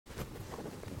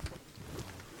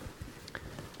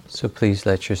So please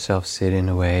let yourself sit in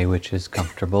a way which is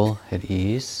comfortable, at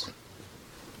ease.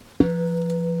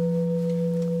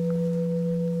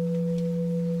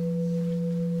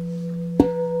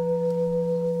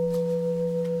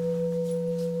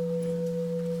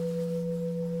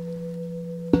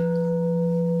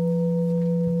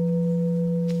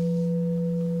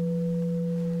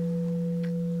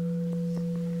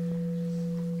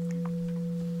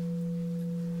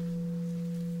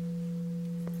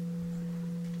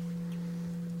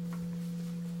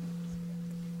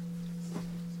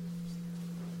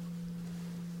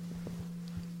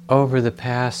 Over the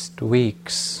past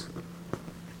weeks,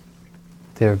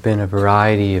 there have been a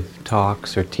variety of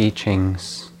talks or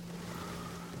teachings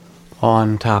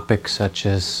on topics such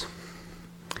as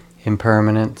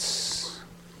impermanence,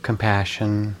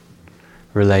 compassion,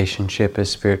 relationship as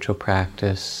spiritual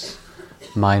practice,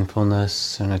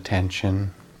 mindfulness and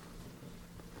attention.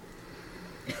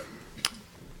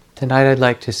 Tonight I'd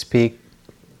like to speak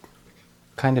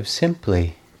kind of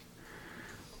simply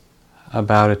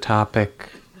about a topic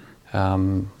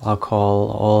I'll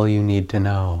call All You Need to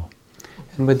Know.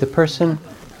 And with the person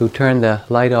who turned the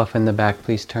light off in the back,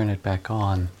 please turn it back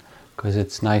on, because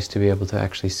it's nice to be able to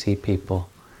actually see people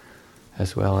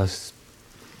as well as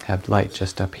have light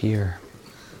just up here.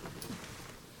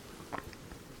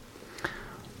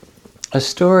 A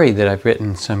story that I've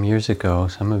written some years ago,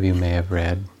 some of you may have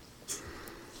read.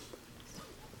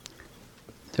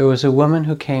 There was a woman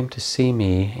who came to see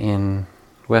me in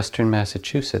Western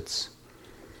Massachusetts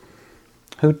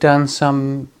who'd done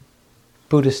some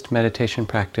Buddhist meditation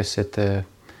practice at the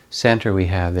center we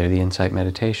have there, the Insight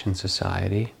Meditation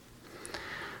Society.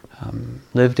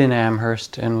 Lived in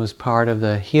Amherst and was part of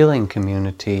the healing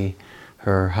community.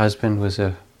 Her husband was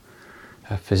a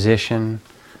physician,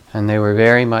 and they were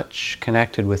very much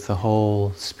connected with the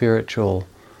whole spiritual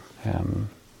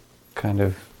kind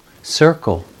of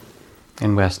circle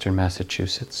in Western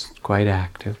Massachusetts, quite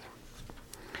active.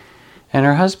 And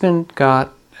her husband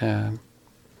got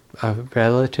a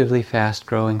relatively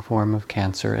fast-growing form of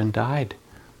cancer and died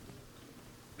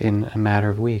in a matter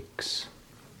of weeks.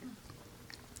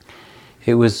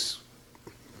 It was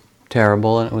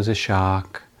terrible and it was a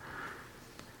shock.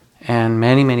 And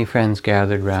many, many friends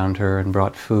gathered around her and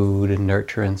brought food and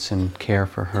nurturance and care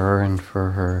for her and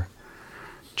for her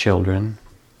children.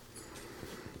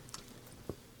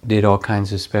 Did all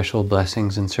kinds of special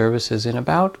blessings and services. In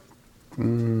about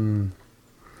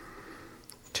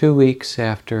 2 weeks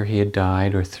after he had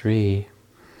died, or 3,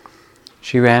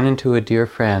 she ran into a dear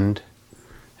friend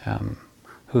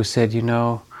who said, "You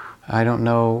know, I don't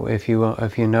know if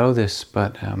you know this,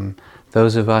 but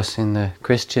those of us in the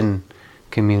Christian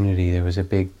community," there was a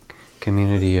big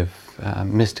community of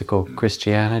mystical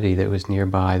Christianity that was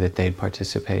nearby that they'd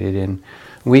participated in.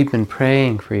 "We've been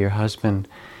praying for your husband,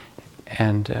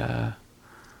 and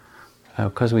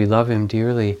because we love him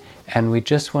dearly, and we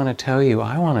just want to tell you,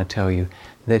 I want to tell you,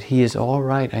 that he is all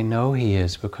right. I know he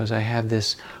is, because I have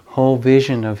this whole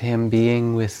vision of him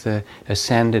being with the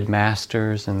ascended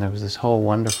masters, and there was this whole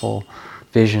wonderful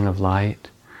vision of light."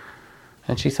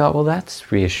 And she thought, well,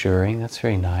 that's reassuring, that's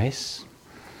very nice.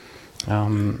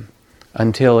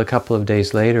 Until a couple of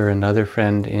days later, another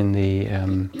friend in the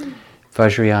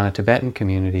Vajrayana Tibetan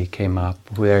community came up,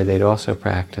 where they'd also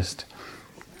practiced,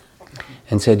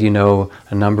 and said, "You know,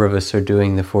 a number of us are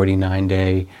doing the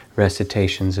 49-day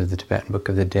recitations of the Tibetan Book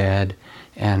of the Dead,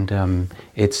 and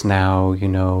it's now,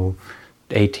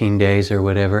 18 days or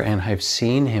whatever, and I've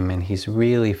seen him, and he's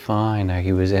really fine.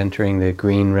 He was entering the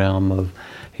green realm of,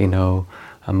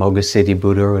 a Moga City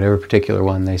Buddha, or whatever particular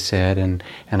one they said, and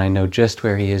I know just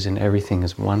where he is, and everything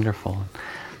is wonderful."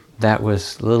 That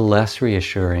was a little less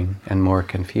reassuring and more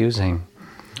confusing.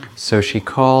 So she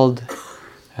called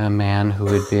a man who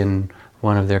had been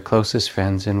one of their closest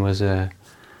friends and was a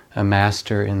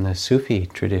master in the Sufi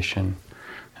tradition,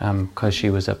 because she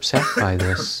was upset by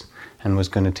this and was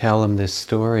going to tell him this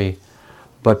story.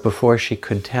 But before she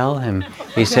could tell him,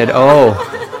 he said, oh,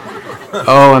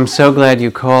 I'm so glad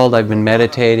you called. I've been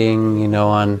meditating,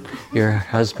 on your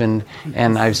husband,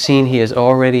 and I've seen he has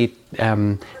already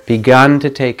begun to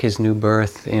take his new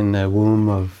birth in the womb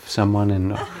of someone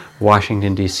in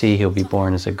Washington, D.C. He'll be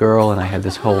born as a girl, and I had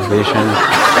this whole vision.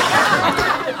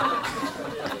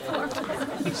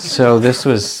 So this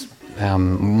was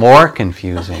more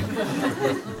confusing.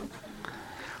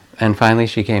 And finally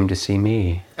she came to see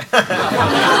me.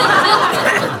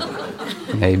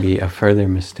 Maybe a further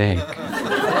mistake.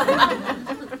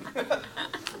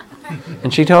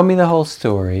 And she told me the whole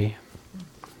story.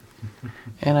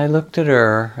 And I looked at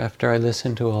her after I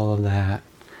listened to all of that.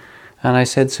 And I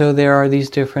said, so there are these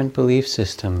different belief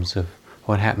systems of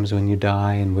what happens when you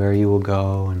die and where you will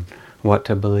go and what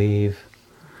to believe.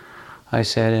 I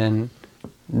said, and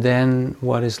then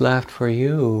what is left for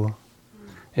you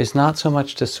is not so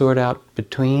much to sort out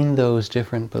between those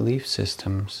different belief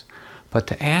systems, but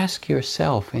to ask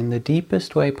yourself in the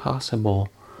deepest way possible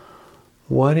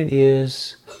what it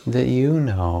is that you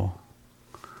know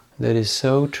that is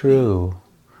so true,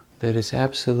 that is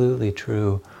absolutely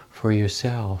true for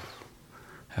yourself.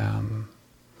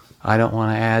 I don't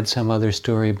want to add some other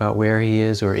story about where he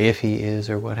is or if he is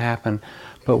or what happened,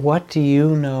 but what do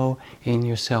you know in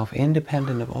yourself,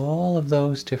 independent of all of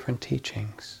those different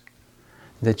teachings,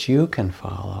 that you can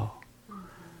follow,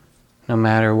 no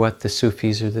matter what the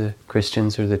Sufis or the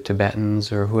Christians or the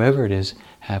Tibetans or whoever it is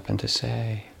happen to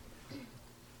say.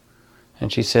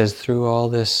 And she says, through all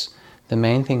this, the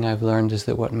main thing I've learned is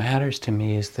that what matters to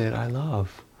me is that I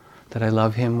love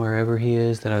him wherever he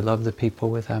is, that I love the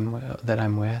people that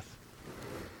I'm with.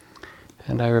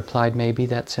 And I replied, maybe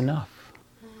that's enough.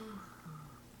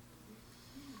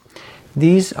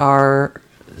 These are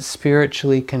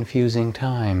spiritually confusing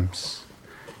times.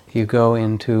 You go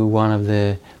into one of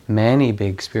the many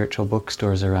big spiritual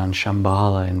bookstores around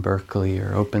Shambhala in Berkeley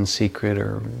or Open Secret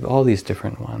or all these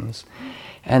different ones.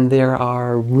 And there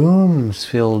are rooms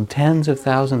filled, tens of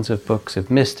thousands of books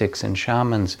of mystics and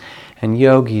shamans and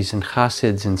yogis and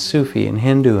chassids and Sufi and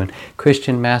Hindu and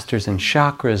Christian masters and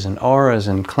chakras and auras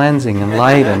and cleansing and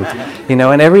light and,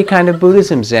 and every kind of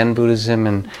Buddhism, Zen Buddhism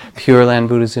and Pure Land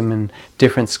Buddhism and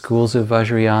different schools of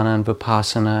Vajrayana and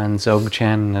Vipassana and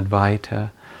Dzogchen and Advaita.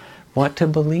 What to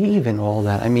believe in all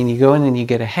that? I mean, you go in and you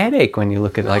get a headache when you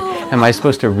look at it, like, am I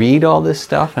supposed to read all this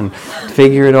stuff and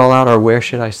figure it all out, or where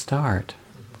should I start?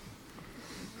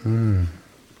 A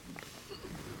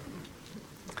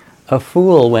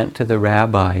fool went to the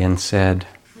rabbi and said,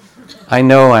 I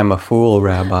know I'm a fool,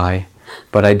 Rabbi,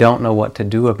 but I don't know what to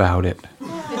do about it.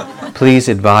 Please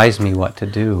advise me what to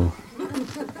do.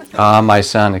 Ah, my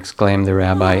son, exclaimed the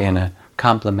rabbi in a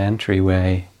complimentary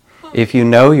way, if you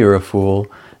know you're a fool,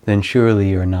 then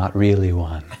surely you're not really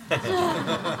one.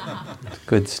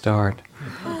 Good start.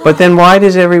 But then why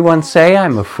does everyone say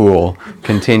I'm a fool?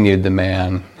 Continued the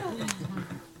man.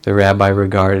 The rabbi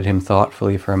regarded him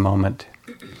thoughtfully for a moment.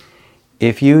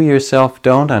 If you yourself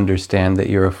don't understand that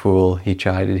you're a fool, he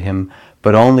chided him,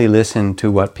 but only listen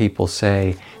to what people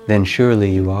say, then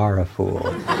surely you are a fool.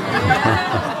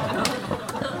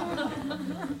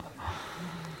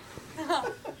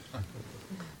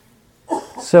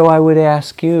 So I would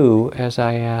ask you, as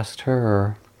I asked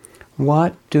her,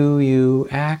 what do you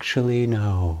actually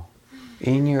know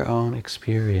in your own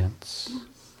experience?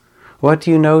 What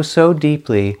do you know so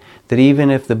deeply that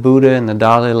even if the Buddha and the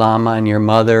Dalai Lama and your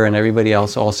mother and everybody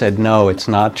else all said, no, it's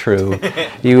not true,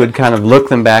 you would kind of look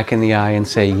them back in the eye and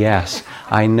say, yes,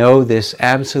 I know this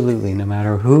absolutely, no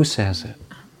matter who says it,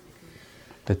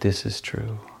 that this is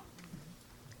true.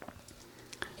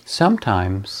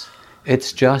 Sometimes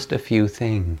it's just a few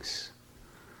things.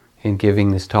 In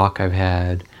giving this talk, I've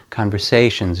had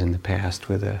conversations in the past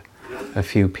with a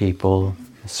few people,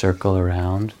 a circle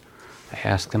around. I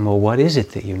ask them, well, what is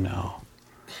it that you know?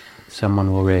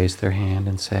 Someone will raise their hand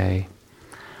and say,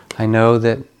 I know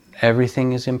that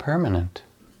everything is impermanent.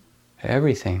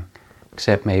 Everything.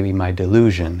 Except maybe my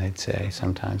delusion, they'd say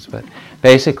sometimes. But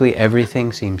basically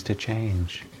everything seems to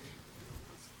change.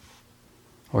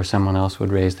 Or someone else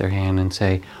would raise their hand and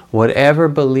say, whatever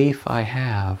belief I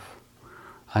have,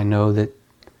 I know that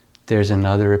there's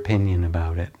another opinion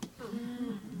about it.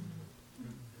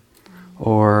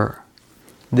 Or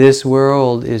this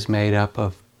world is made up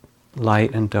of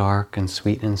light and dark and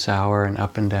sweet and sour and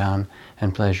up and down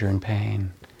and pleasure and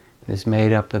pain. It is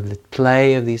made up of the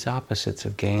play of these opposites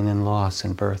of gain and loss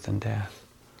and birth and death.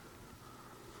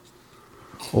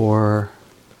 Or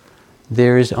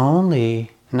there is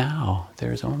only now,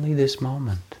 there is only this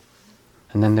moment.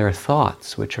 And then there are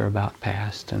thoughts which are about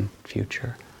past and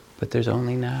future, but there's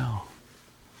only now.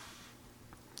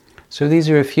 So these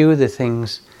are a few of the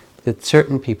things that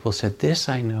certain people said, this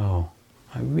I know,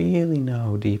 I really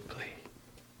know deeply.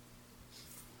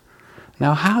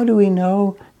 Now how do we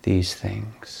know these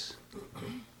things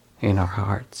in our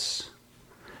hearts?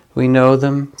 We know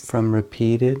them from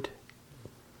repeated,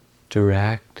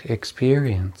 direct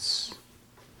experience.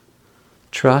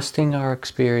 Trusting our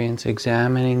experience,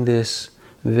 examining this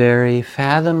very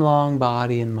fathom-long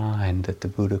body and mind that the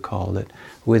Buddha called it,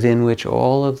 within which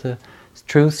all of the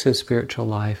truths of spiritual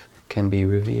life can be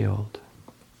revealed.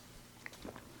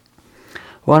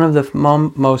 One of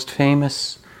the most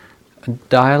famous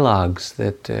dialogues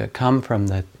that come from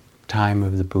the time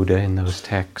of the Buddha in those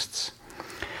texts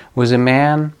was a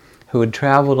man who had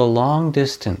traveled a long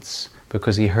distance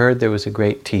because he heard there was a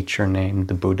great teacher named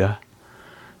the Buddha.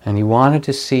 And he wanted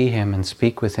to see him and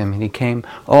speak with him. And he came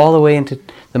all the way into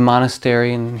the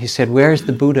monastery and he said, "Where's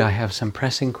the Buddha? I have some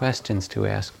pressing questions to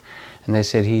ask." And they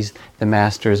said, the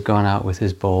master has gone out with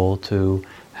his bowl to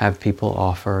have people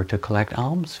offer to collect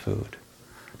alms food.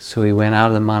 So he went out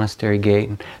of the monastery gate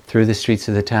and through the streets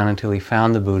of the town until he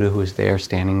found the Buddha, who was there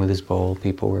standing with his bowl.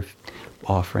 People were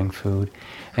offering food.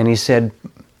 And he said,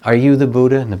 "Are you the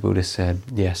Buddha?" And the Buddha said,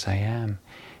 "Yes, I am."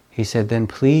 He said, "Then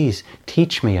please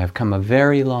teach me. I've come a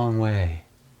very long way."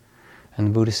 And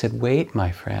the Buddha said, "Wait,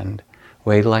 my friend.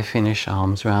 Wait till I finish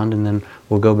alms round and then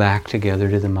we'll go back together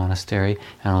to the monastery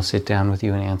and I'll sit down with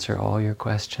you and answer all your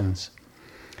questions."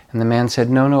 And the man said,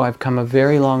 No, I've come a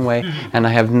very long way and I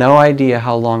have no idea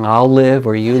how long I'll live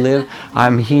or you live.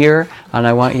 I'm here and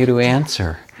I want you to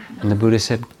answer." And the Buddha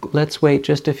said, "Let's wait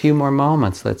just a few more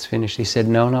moments. Let's finish." He said,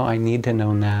 No, I need to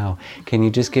know now. Can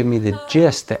you just give me the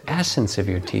gist, the essence of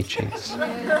your teachings?"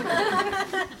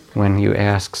 When you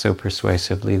ask so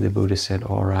persuasively, the Buddha said,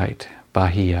 "All right,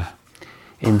 Bahiya.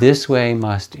 In this way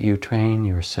must you train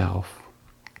yourself.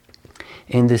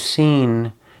 In the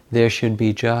seen, there should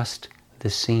be just the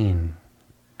seen.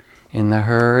 In the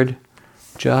heard,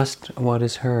 just what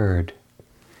is heard.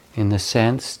 In the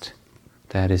sensed,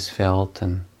 that is felt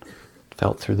and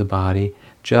felt through the body,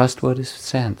 just what is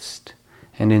sensed.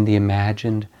 And in the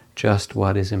imagined, just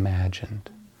what is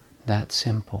imagined." That's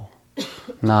simple.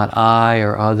 Not I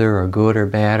or other or good or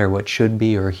bad or what should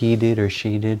be or he did or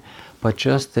she did, but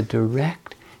just the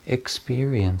direct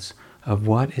experience of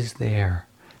what is there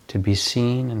to be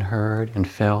seen and heard and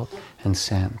felt and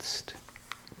sensed.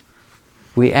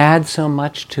 We add so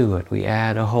much to it. We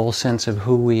add a whole sense of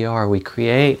who we are. We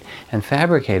create and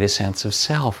fabricate a sense of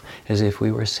self as if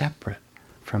we were separate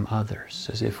from others,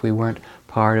 as if we weren't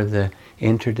part of the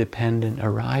interdependent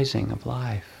arising of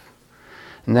life.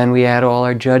 And then we add all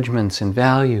our judgments and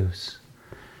values.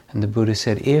 And the Buddha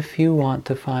said, if you want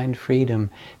to find freedom,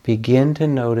 begin to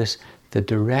notice the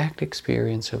direct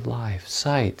experience of life,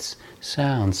 sights,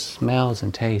 sounds, smells,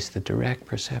 and tastes, the direct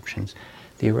perceptions,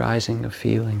 the arising of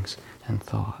feelings and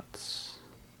thoughts.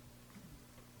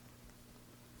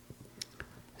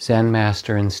 Zen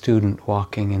master and student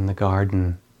walking in the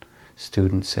garden.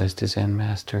 Student says to Zen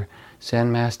master,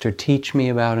 "Zen master, teach me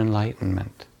about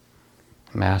enlightenment."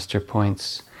 Master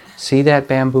points, "See that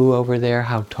bamboo over there,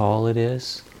 how tall it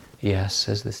is?" "Yes,"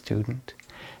 says the student.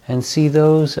 "And see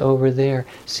those over there,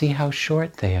 see how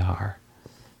short they are?"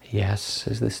 "Yes,"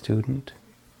 says the student.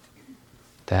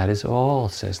 "That is all,"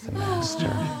 says the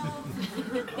master.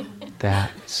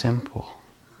 That simple.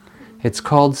 It's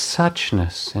called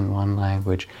suchness in one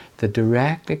language, the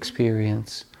direct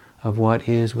experience of what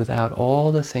is without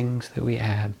all the things that we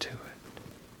add to it.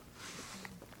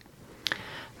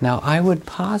 Now I would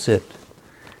posit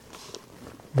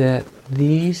that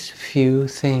these few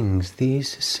things,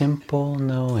 these simple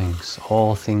knowings,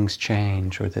 all things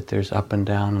change, or that there's up and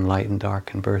down and light and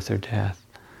dark and birth or death,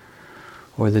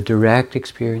 or the direct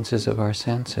experiences of our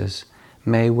senses,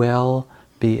 may well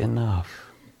be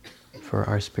enough for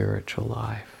our spiritual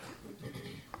life.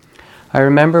 I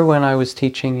remember when I was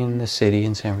teaching in the city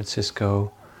in San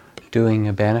Francisco, doing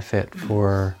a benefit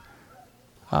for,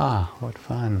 what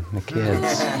fun, the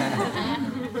kids.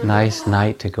 Nice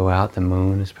night to go out, the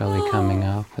moon is probably coming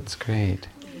up, it's great.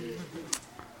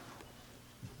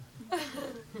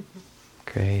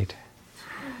 Great.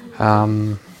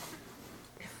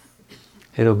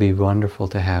 It'll be wonderful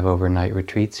to have overnight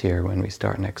retreats here when we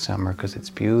start next summer, because it's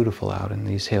beautiful out in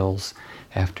these hills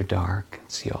after dark, and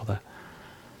see all the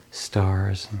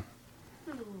stars.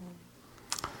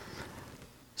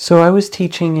 So I was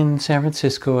teaching in San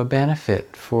Francisco a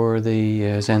benefit for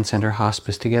the Zen Center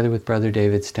Hospice together with Brother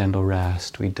David Stendhal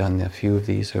Rast. We'd done a few of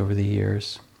these over the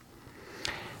years.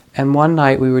 And one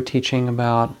night we were teaching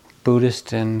about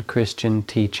Buddhist and Christian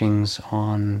teachings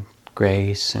on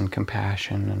grace and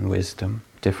compassion and wisdom,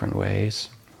 different ways.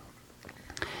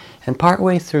 And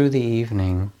partway through the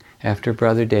evening, after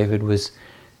Brother David was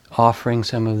offering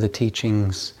some of the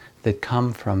teachings that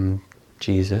come from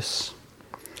Jesus,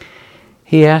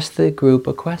 he asked the group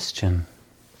a question.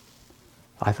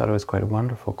 I thought it was quite a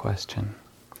wonderful question.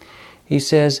 He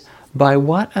says, by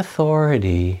what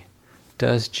authority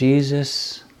does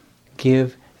Jesus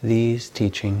give these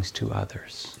teachings to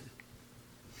others?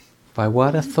 By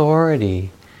what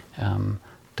authority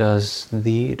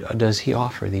does he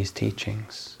offer these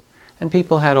teachings? And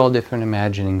people had all different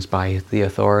imaginings, by the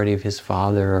authority of his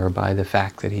Father or by the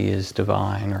fact that he is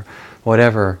divine or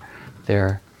whatever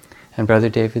there. And Brother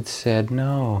David said,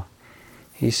 no.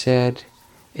 He said,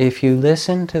 if you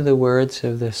listen to the words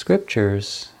of the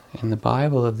scriptures in the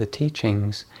Bible of the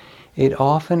teachings, it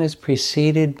often is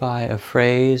preceded by a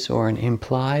phrase or an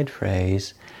implied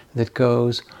phrase that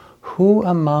goes, "Who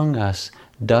among us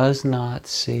does not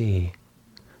see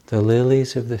the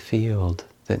lilies of the field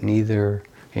that neither,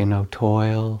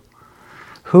 toil?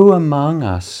 Who among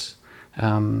us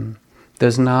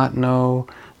does not know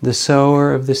the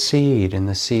sower of the seed and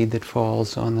the seed that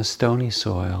falls on the stony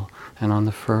soil and on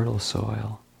the fertile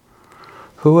soil?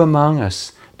 Who among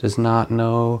us does not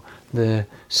know the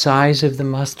size of the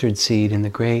mustard seed and the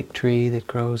great tree that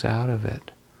grows out of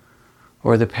it?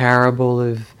 Or the parable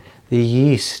of the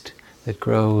yeast that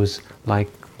grows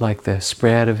like the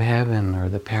spread of heaven, or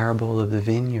the parable of the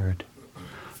vineyard?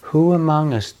 Who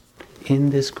among us in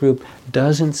this group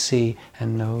doesn't see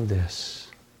and know this?"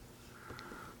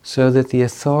 So that the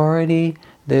authority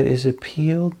that is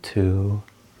appealed to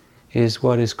is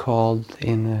what is called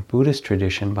in the Buddhist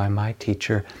tradition by my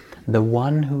teacher, the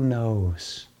one who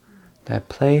knows, that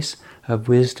place of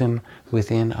wisdom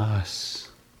within us.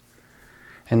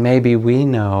 And maybe we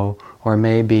know, or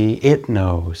maybe it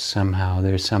knows somehow.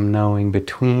 There's some knowing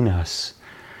between us.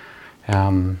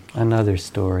 Another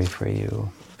story for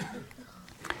you.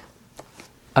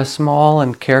 A small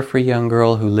and carefree young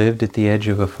girl who lived at the edge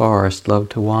of a forest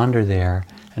loved to wander there,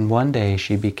 and one day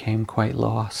she became quite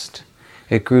lost.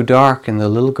 It grew dark and the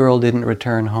little girl didn't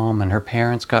return home, and her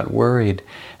parents got worried,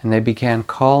 and they began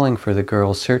calling for the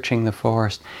girl, searching the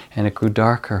forest, and it grew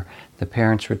darker. The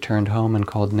parents returned home and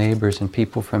called neighbors and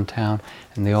people from town,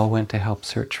 and they all went to help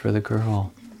search for the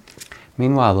girl.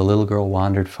 Meanwhile, the little girl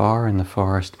wandered far in the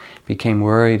forest, became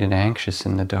worried and anxious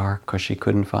in the dark because she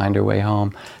couldn't find her way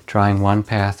home, trying one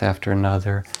path after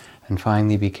another, and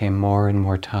finally became more and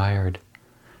more tired.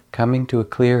 Coming to a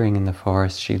clearing in the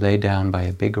forest, she lay down by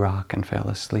a big rock and fell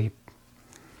asleep.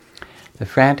 The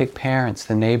frantic parents,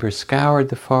 the neighbors, scoured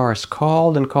the forest,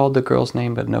 called and called the girl's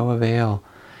name, but no avail.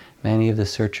 Many of the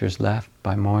searchers left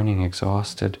by morning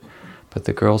exhausted, but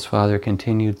the girl's father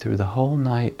continued through the whole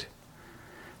night.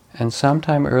 And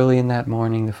sometime early in that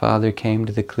morning, the father came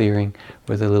to the clearing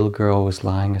where the little girl was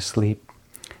lying asleep.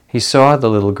 He saw the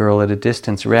little girl at a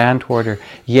distance, ran toward her,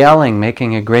 yelling,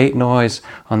 making a great noise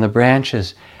on the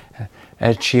branches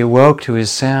as she awoke to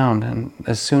his sound. And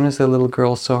as soon as the little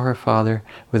girl saw her father,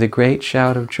 with a great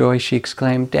shout of joy, she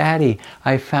exclaimed, "Daddy,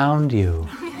 I found you."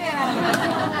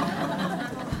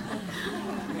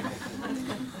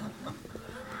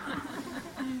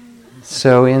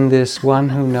 So in this one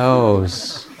who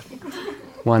knows,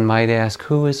 one might ask,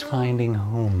 who is finding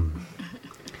whom?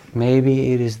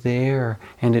 Maybe it is there,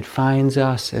 and it finds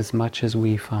us as much as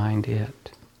we find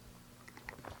it.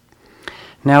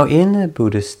 Now, in the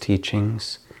Buddhist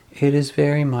teachings, it is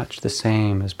very much the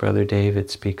same as Brother David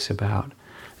speaks about.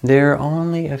 There are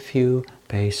only a few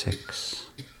basics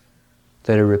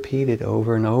that are repeated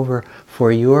over and over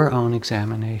for your own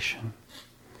examination.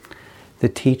 The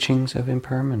teachings of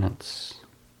impermanence.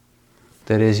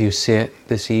 That as you sit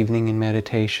this evening in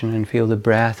meditation and feel the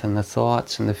breath and the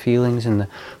thoughts and the feelings and the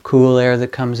cool air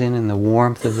that comes in and the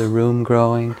warmth of the room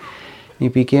growing, you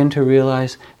begin to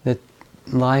realize that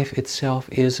life itself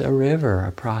is a river,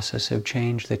 a process of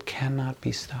change that cannot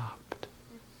be stopped.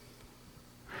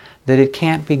 That it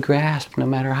can't be grasped no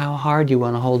matter how hard you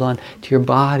want to hold on to your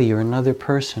body or another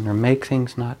person or make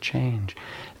things not change.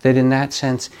 That in that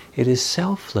sense it is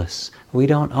selfless. We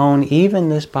don't own even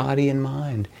this body and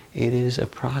mind. It is a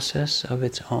process of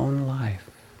its own life,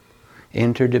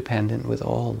 interdependent with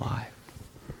all life.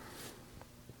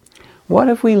 What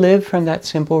if we lived from that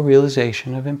simple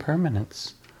realization of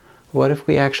impermanence? What if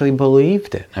we actually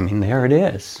believed it? I mean, there it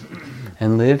is.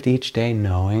 And lived each day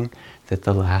knowing that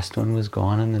the last one was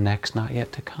gone and the next not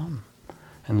yet to come.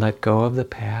 And let go of the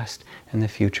past and the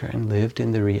future and lived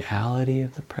in the reality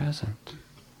of the present.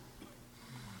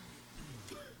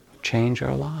 Change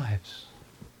our lives.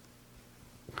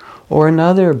 Or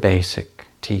another basic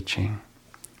teaching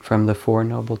from the Four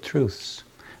Noble Truths.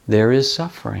 There is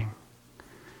suffering.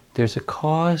 There's a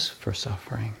cause for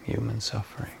suffering, human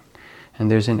suffering.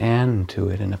 And there's an end to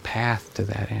it and a path to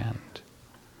that end.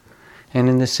 And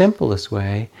in the simplest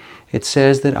way, it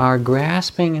says that our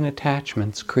grasping and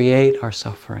attachments create our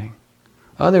suffering.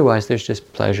 Otherwise, there's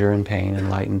just pleasure and pain and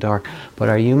light and dark. But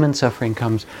our human suffering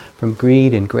comes from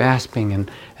greed and grasping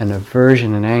and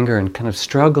aversion and anger and kind of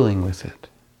struggling with it.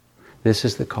 This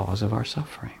is the cause of our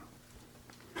suffering.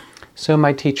 So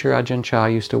my teacher Ajahn Chah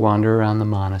used to wander around the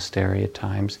monastery at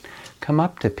times, come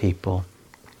up to people,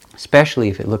 especially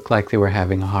if it looked like they were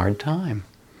having a hard time.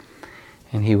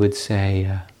 And he would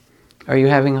say, "Are you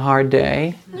having a hard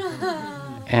day?"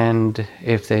 And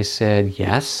if they said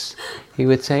yes, he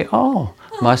would say, "Oh,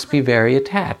 must be very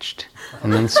attached,"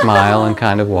 and then smile and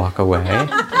kind of walk away.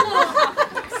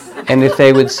 And if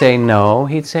they would say no,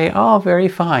 he'd say, oh, very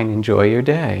fine, enjoy your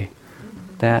day.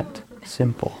 That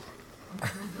simple.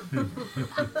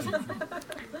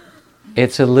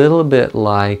 It's a little bit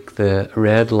like the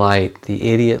red light,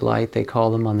 the idiot light, they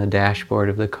call them, on the dashboard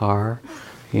of the car,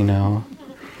 you know.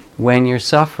 When you're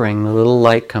suffering, the little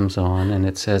light comes on and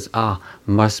it says,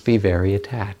 must be very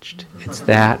attached. It's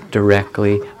that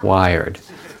directly wired,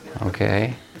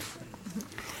 okay?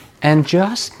 And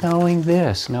just knowing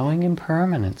this, knowing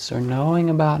impermanence, or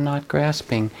knowing about not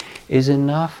grasping, is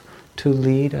enough to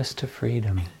lead us to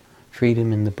freedom.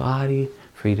 Freedom in the body,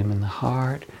 freedom in the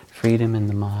heart, freedom in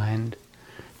the mind.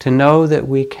 To know that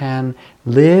we can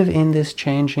live in this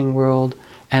changing world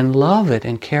and love it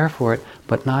and care for it,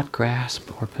 but not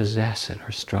grasp or possess it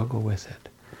or struggle with it.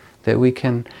 That we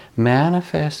can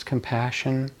manifest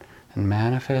compassion and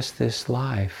manifest this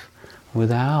life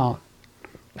without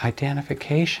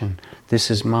identification. This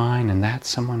is mine and that's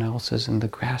someone else's, and the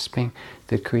grasping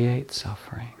that creates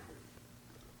suffering.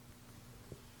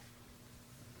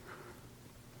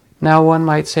 Now one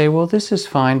might say, well, this is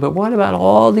fine, but what about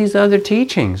all these other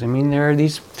teachings? I mean, there are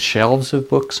these shelves of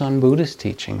books on Buddhist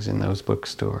teachings in those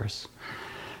bookstores.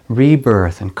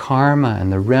 Rebirth and karma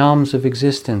and the realms of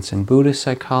existence and Buddhist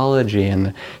psychology and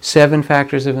the 7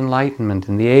 factors of enlightenment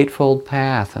and the Eightfold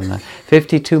Path and the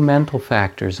 52 mental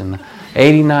factors and the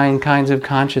 89 kinds of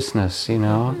consciousness, you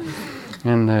know,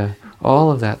 and all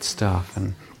of that stuff.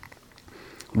 And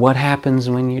what happens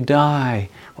when you die?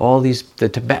 All these, the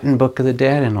Tibetan Book of the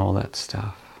Dead and all that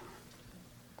stuff.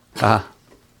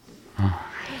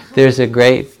 There's a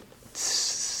great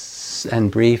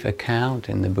and brief account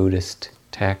in the Buddhist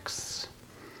texts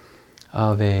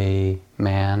of a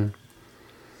man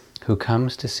who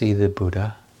comes to see the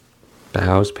Buddha,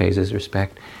 bows, pays his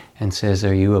respect, and says,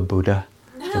 "Are you a Buddha?"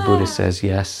 The Buddha says,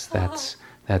 "Yes,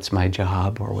 that's my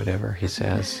job," or whatever he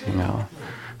says, you know,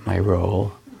 my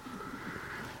role.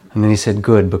 And then he said,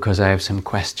 "Good, because I have some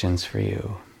questions for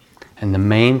you. And the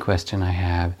main question I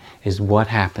have is, what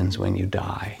happens when you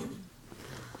die?"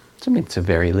 So, I mean, it's a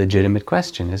very legitimate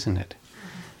question, isn't it?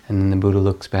 And then the Buddha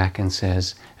looks back and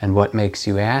says, "And what makes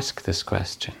you ask this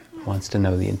question?" Wants to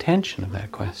know the intention of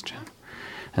that question.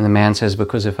 And the man says,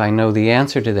 "Because if I know the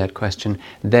answer to that question,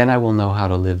 then I will know how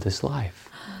to live this life."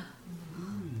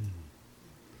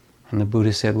 And the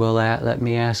Buddha said, "Well, let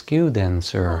me ask you then,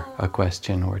 sir, a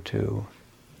question or two.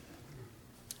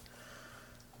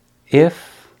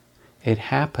 If it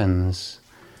happens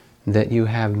that you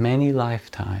have many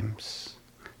lifetimes,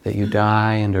 that you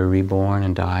die and are reborn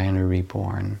and die and are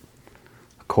reborn,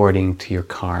 according to your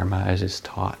karma as is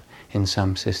taught in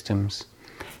some systems,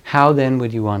 how then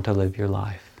would you want to live your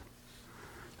life?"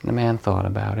 And the man thought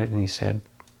about it and he said,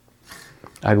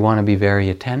 "I'd want to be very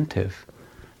attentive,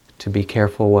 to be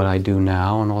careful what I do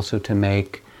now, and also to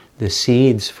make the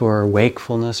seeds for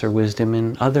wakefulness or wisdom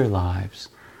in other lives.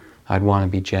 I'd want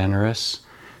to be generous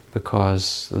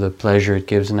because of the pleasure it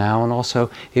gives now, and also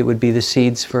it would be the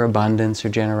seeds for abundance or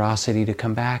generosity to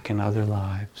come back in other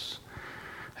lives.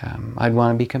 I'd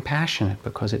want to be compassionate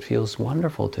because it feels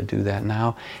wonderful to do that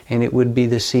now, and it would be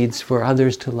the seeds for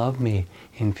others to love me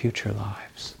in future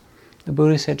lives." The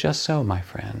Buddha said, "Just so, my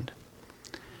friend.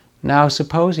 Now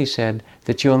suppose," he said,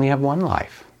 "that you only have one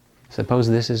life. Suppose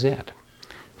this is it.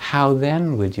 How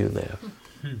then would you live?"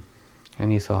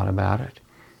 And he thought about it.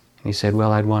 And he said,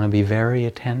 "Well, I'd want to be very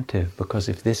attentive, because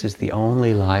if this is the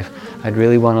only life, I'd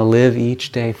really want to live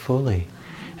each day fully.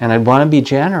 And I'd want to be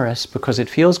generous because it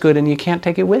feels good and you can't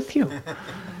take it with you.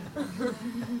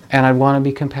 And I'd want to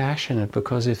be compassionate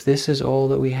because if this is all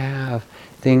that we have,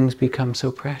 things become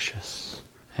so precious."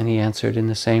 And he answered in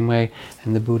the same way,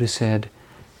 and the Buddha said,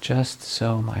 "Just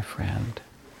so, my friend."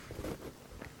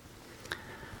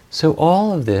 So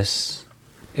all of this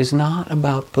is not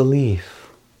about belief.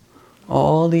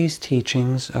 All these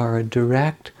teachings are a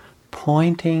direct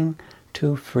pointing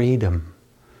to freedom,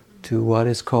 to what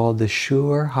is called the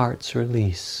sure heart's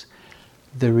release,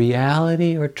 the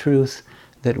reality or truth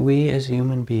that we as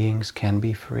human beings can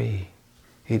be free.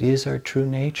 It is our true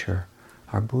nature,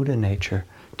 our Buddha nature,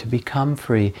 to become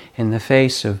free in the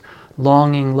face of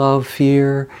longing, love,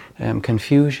 fear,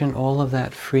 confusion. All of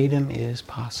that freedom is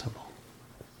possible.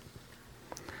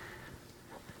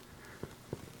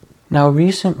 Now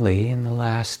recently, in the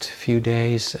last few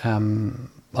days,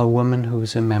 a woman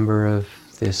who's a member of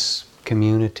this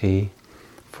community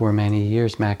for many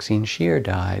years, Maxine Shear,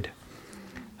 died.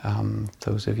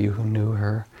 Those of you who knew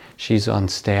her, she's on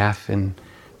staff in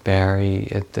Barrie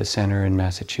at the center in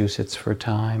Massachusetts for a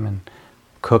time and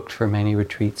cooked for many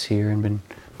retreats here and been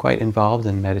quite involved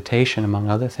in meditation among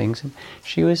other things. And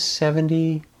she was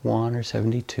 71 or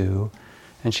 72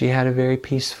 and she had a very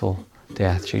peaceful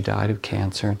death. She died of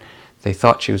cancer. They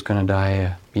thought she was going to die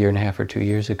a year and a half or 2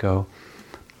 years ago,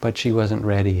 but she wasn't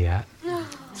ready yet.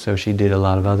 So she did a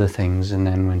lot of other things, and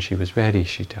then when she was ready,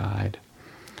 she died.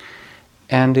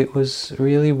 And it was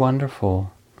really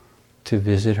wonderful to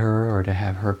visit her or to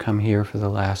have her come here for the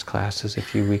last classes a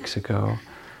few weeks ago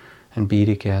and be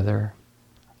together.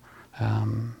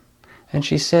 And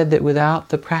she said that without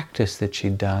the practice that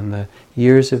she'd done, the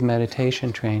years of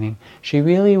meditation training, she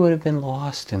really would have been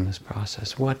lost in this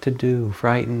process. What to do,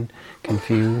 frightened,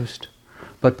 confused.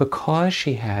 But because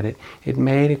she had it, it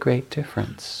made a great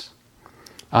difference.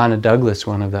 Anna Douglas,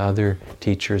 one of the other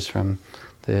teachers from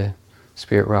the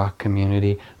Spirit Rock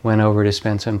community, went over to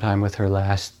spend some time with her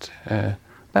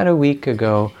about a week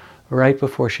ago, right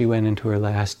before she went into her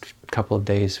last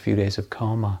few days of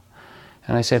coma.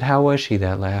 And I said, how was she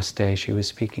that last day she was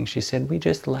speaking? She said, we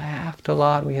just laughed a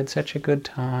lot. We had such a good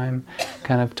time,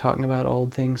 kind of talking about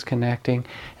old things, connecting.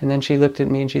 And then she looked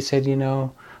at me and she said, I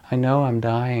know I'm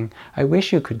dying. I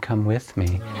wish you could come with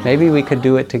me. Maybe we could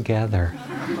do it together.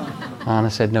 Anna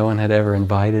said no one had ever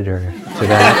invited her to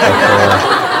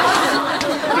that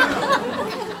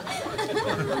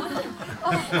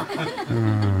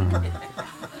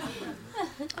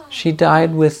before. She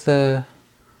died with the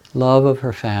love of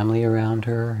her family around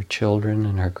her, her children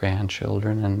and her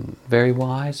grandchildren, and very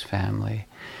wise family.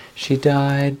 She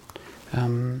died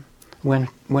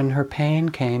when her pain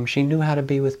came. She knew how to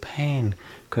be with pain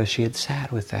because she had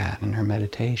sat with that in her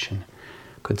meditation,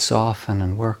 could soften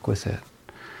and work with it.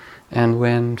 And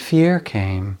when fear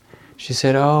came, she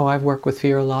said, I've worked with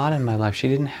fear a lot in my life. She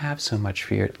didn't have so much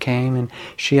fear. It came and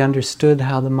she understood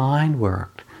how the mind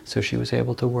worked, so she was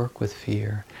able to work with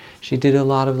fear. She did a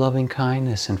lot of loving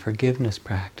kindness and forgiveness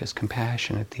practice,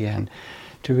 compassion at the end,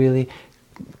 to really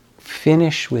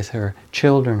finish with her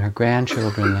children, her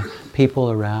grandchildren, the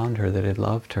people around her that had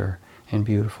loved her in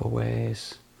beautiful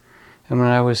ways. And when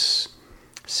I was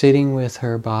sitting with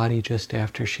her body just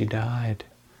after she died,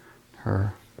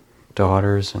 her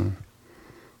daughters and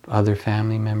other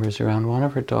family members around, one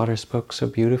of her daughters spoke so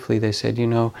beautifully. They said,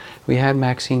 we had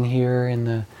Maxine here in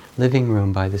the living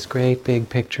room by this great big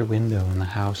picture window in the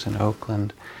house in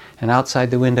Oakland. And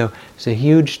outside the window was a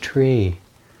huge tree.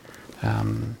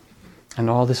 And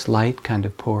all this light kind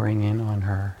of pouring in on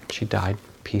her. She died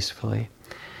peacefully.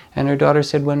 And her daughter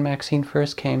said when Maxine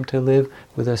first came to live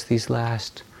with us these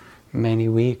last many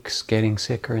weeks, getting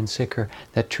sicker and sicker,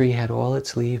 that tree had all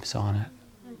its leaves on it.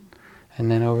 And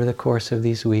then over the course of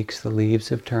these weeks, the leaves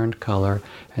have turned color,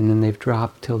 and then they've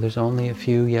dropped till there's only a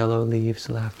few yellow leaves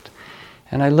left.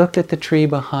 And I looked at the tree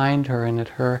behind her and at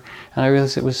her, and I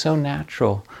realized it was so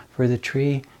natural for the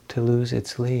tree to lose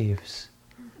its leaves.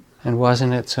 And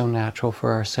wasn't it so natural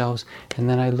for ourselves? And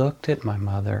then I looked at my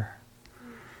mother,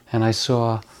 and I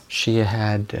saw she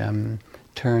had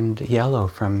turned yellow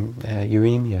from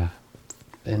uremia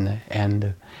in the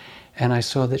end. And I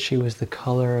saw that she was the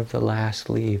color of the last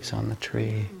leaves on the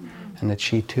tree, and that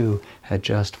she too had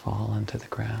just fallen to the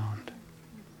ground.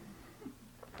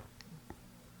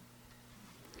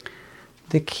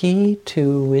 The key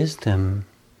to wisdom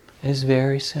is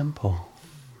very simple.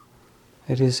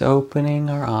 It is opening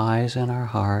our eyes and our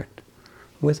heart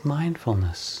with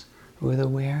mindfulness, with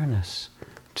awareness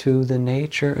to the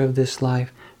nature of this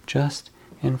life just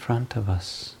in front of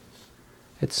us.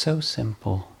 It's so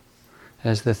simple.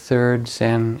 As the third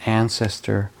Zen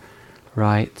ancestor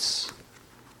writes,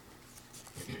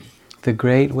 the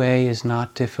great way is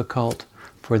not difficult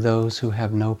for those who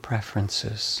have no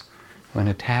preferences. When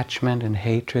attachment and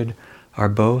hatred are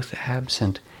both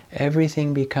absent,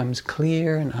 everything becomes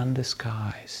clear and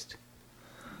undisguised.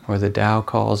 Or the Tao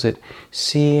calls it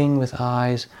seeing with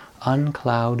eyes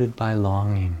unclouded by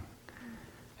longing.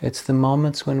 It's the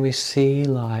moments when we see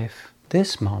life,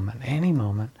 this moment, any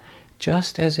moment,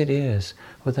 just as it is,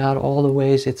 without all the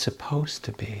ways it's supposed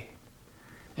to be.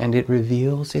 And it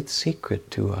reveals its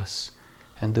secret to us,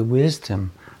 and the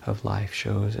wisdom of life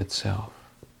shows itself.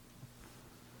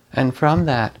 And from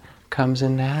that comes a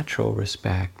natural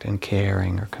respect and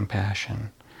caring or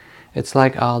compassion. It's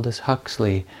like Aldous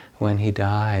Huxley when he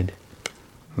died.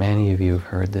 Many of you have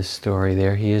heard this story.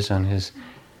 There he is on his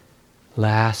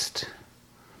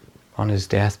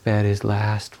deathbed, his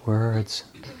last words.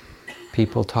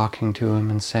 People talking to him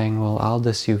and saying, well,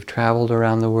 Aldous, you've traveled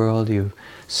around the world, you've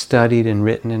studied and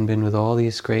written and been with all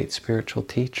these great spiritual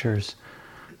teachers.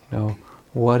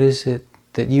 What is it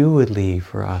that you would leave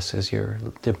for us as your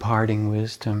departing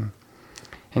wisdom?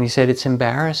 And he said, it's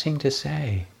embarrassing to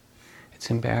say. It's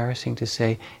embarrassing to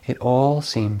say it all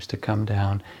seems to come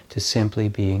down to simply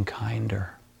being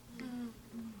kinder.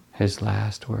 His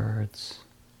last words.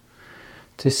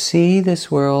 To see this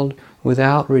world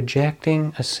without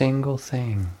rejecting a single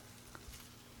thing.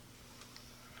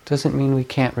 Doesn't mean we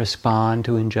can't respond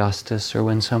to injustice, or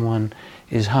when someone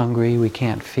is hungry we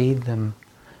can't feed them,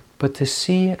 but to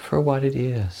see it for what it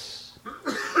is.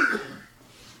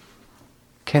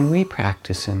 Can we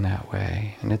practice in that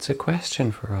way? And it's a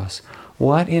question for us.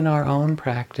 What in our own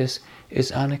practice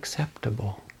is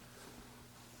unacceptable?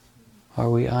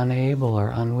 Are we unable or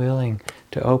unwilling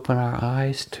to open our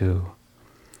eyes to,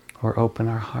 or open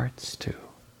our hearts to?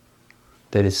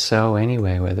 That is so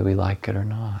anyway, whether we like it or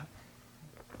not.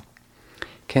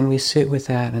 Can we sit with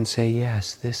that and say,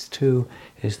 yes, this too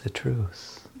is the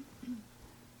truth?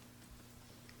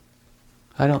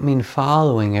 I don't mean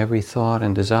following every thought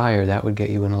and desire. That would get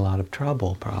you in a lot of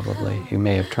trouble, probably. You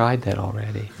may have tried that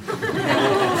already.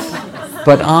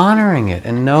 But honoring it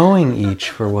and knowing each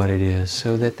for what it is,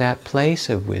 so that that place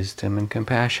of wisdom and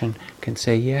compassion can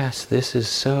say, yes, this is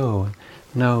so.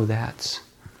 No, that's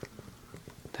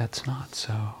not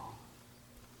so.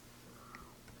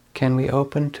 Can we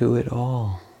open to it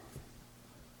all?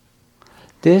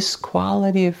 This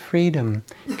quality of freedom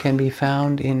can be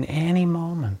found in any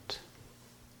moment.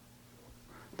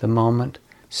 The moment,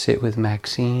 sit with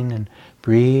Maxine and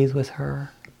breathe with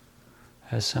her,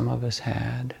 as some of us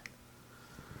had,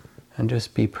 and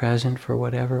just be present for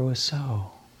whatever was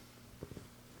so.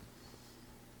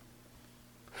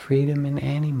 Freedom in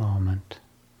any moment,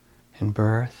 in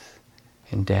birth,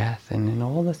 in death, and in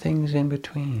all the things in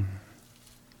between.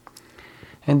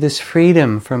 And this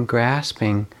freedom from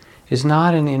grasping is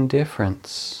not an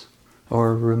indifference or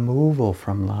a removal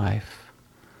from life,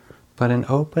 but an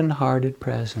open-hearted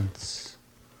presence.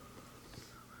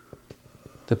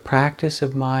 The practice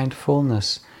of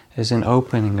mindfulness is an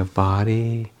opening of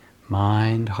body,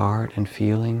 mind, heart, and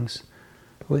feelings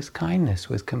with kindness,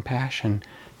 with compassion,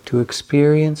 to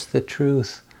experience the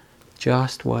truth,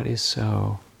 just what is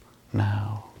so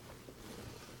now.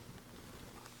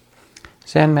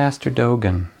 Zen Master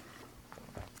Dogen,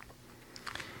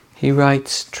 he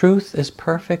writes, truth is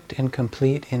perfect and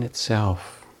complete in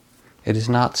itself. It is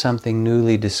not something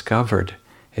newly discovered.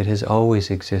 It has always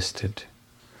existed.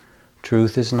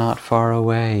 Truth is not far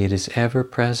away. It is ever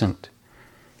present.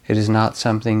 It is not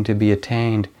something to be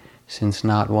attained, since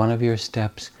not one of your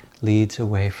steps leads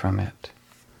away from it.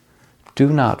 Do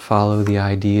not follow the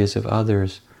ideas of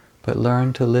others, but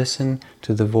learn to listen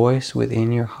to the voice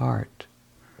within your heart.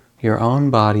 Your own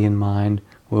body and mind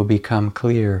will become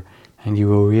clear, and you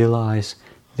will realize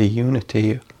the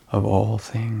unity of all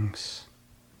things.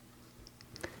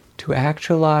 To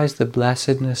actualize the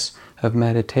blessedness of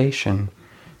meditation,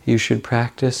 you should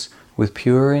practice with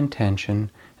pure intention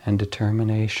and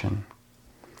determination.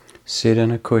 Sit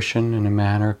on a cushion in a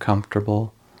manner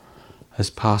comfortable as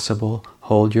possible.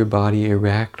 Hold your body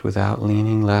erect without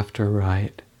leaning left or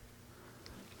right.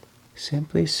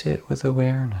 Simply sit with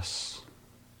awareness.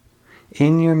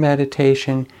 In your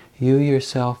meditation, you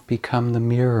yourself become the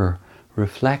mirror,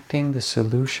 reflecting the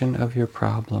solution of your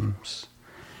problems.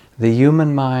 The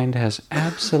human mind has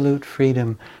absolute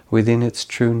freedom within its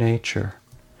true nature.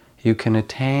 You can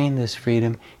attain this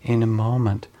freedom in a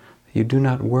moment. You do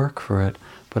not work for it,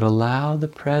 but allow the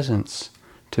presence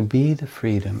to be the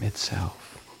freedom itself.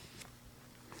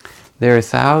 There are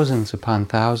thousands upon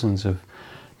thousands of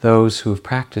those who have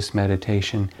practiced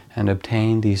meditation and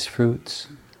obtained these fruits.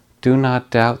 Do not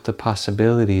doubt the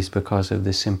possibilities because of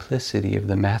the simplicity of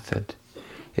the method.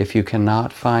 If you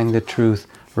cannot find the truth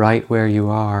right where you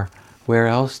are, where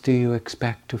else do you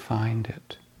expect to find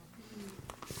it?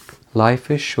 Life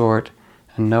is short,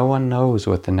 and no one knows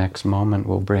what the next moment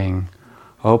will bring.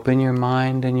 Open your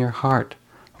mind and your heart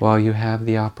while you have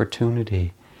the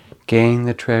opportunity. Gain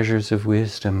the treasures of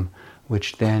wisdom,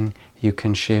 which then you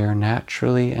can share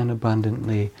naturally and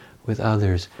abundantly with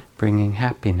others, bringing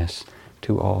happiness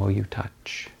to all you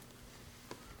touch.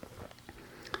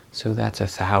 So that's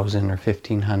 1,000 or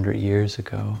 1,500 years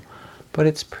ago, but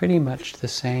it's pretty much the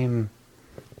same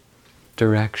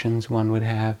directions one would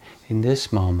have in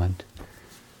this moment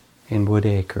in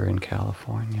Woodacre in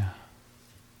California.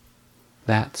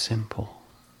 That simple.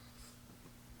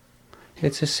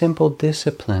 It's a simple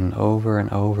discipline over and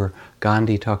over.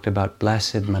 Gandhi talked about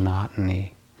blessed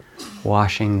monotony,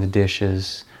 washing the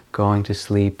dishes, going to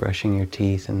sleep, brushing your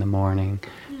teeth in the morning,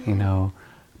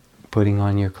 putting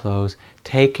on your clothes,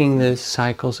 taking the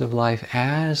cycles of life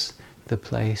as the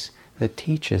place that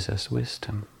teaches us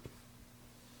wisdom.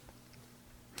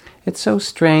 It's so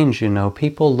strange,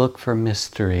 people look for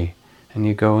mystery, and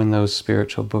you go in those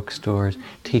spiritual bookstores,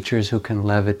 teachers who can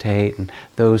levitate, and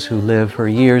those who live for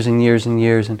years and years and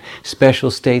years in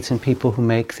special states, and people who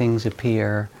make things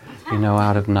appear,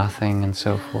 out of nothing and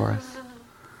so forth.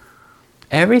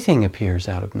 Everything appears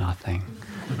out of nothing.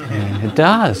 I mean, it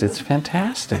does. It's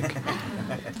fantastic.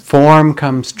 Form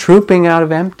comes trooping out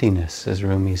of emptiness, as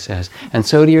Rumi says. And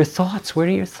so do your thoughts. Where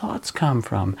do your thoughts come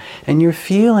from? And your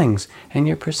feelings and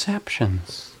your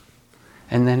perceptions.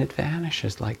 And then it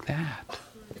vanishes like that.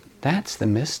 That's the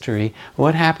mystery.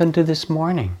 What happened to this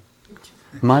morning?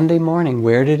 Monday morning,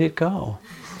 where did it go?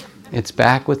 It's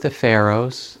back with the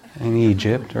pharaohs in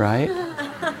Egypt, right?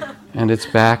 And it's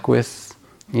back with,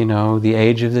 the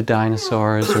age of the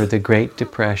dinosaurs, or the Great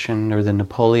Depression, or the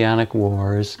Napoleonic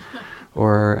Wars,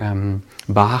 or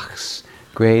Bach's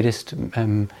greatest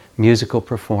musical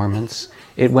performance.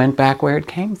 It went back where it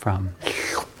came from.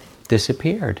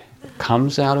 Disappeared.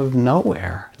 Comes out of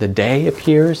nowhere. The day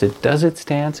appears, it does its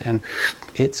dance, and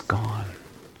it's gone.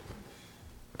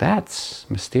 That's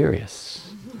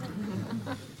mysterious.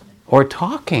 Or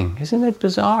talking. Isn't it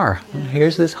bizarre?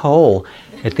 Here's this hole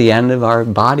at the end of our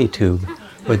body tube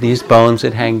with these bones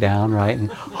that hang down, right?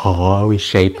 And we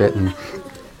shape it, and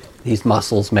these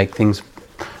muscles make things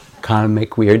kind of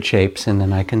make weird shapes, and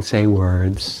then I can say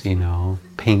words,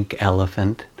 pink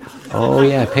elephant. Oh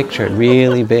yeah, picture it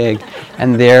really big.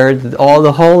 And there,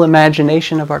 the whole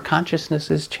imagination of our consciousness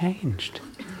is changed.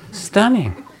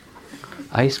 Stunning.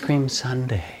 Ice cream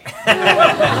sundae.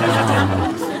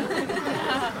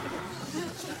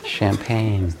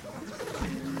 Champagne.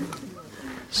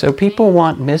 So people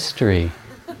want mystery.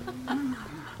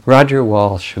 Roger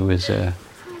Walsh, who is a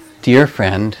dear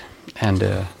friend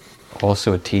and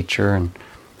also a teacher and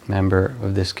member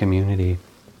of this community,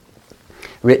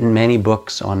 written many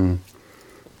books on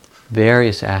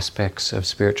various aspects of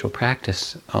spiritual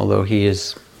practice, although he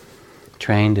is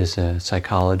trained as a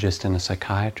psychologist and a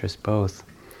psychiatrist both,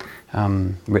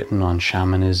 written on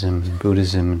shamanism,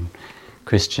 Buddhism,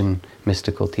 Christian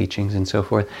mystical teachings and so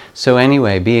forth. So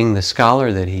anyway, being the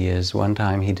scholar that he is, one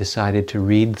time he decided to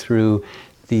read through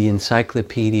the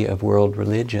Encyclopedia of World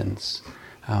Religions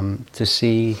to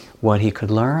see what he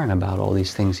could learn about all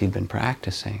these things he'd been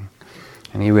practicing.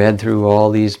 And he read through all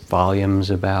these volumes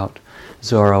about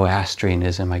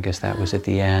Zoroastrianism, I guess that was at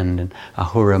the end, and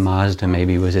Ahura Mazda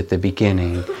maybe was at the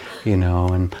beginning,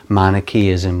 and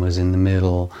Manichaeism was in the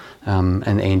middle,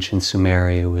 and ancient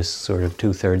Sumeria was sort of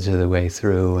 2/3 of the way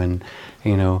through, and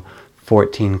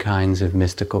 14 kinds of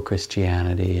mystical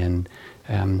Christianity, and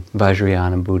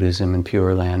Vajrayana Buddhism and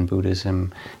Pure Land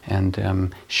Buddhism,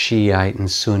 and Shiite and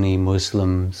Sunni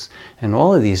Muslims, and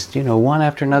all of these, one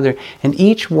after another. And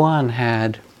each one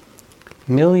had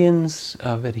millions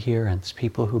of adherents,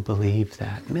 people who believed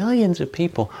that. Millions of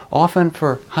people, often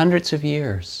for hundreds of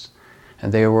years.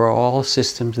 And they were all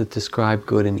systems that described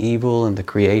good and evil and the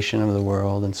creation of the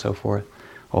world and so forth,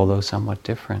 although somewhat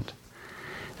different.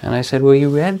 And I said, well, you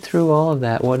read through all of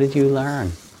that. What did you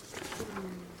learn?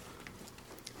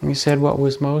 And he said what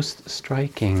was most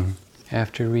striking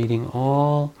after reading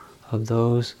all of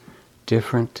those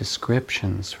different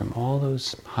descriptions from all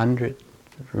those 100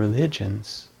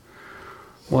 religions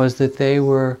was that they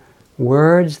were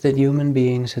words that human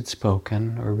beings had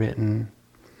spoken or written,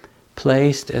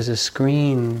 placed as a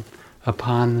screen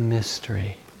upon the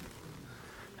mystery.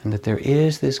 And that there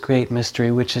is this great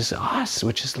mystery which is us,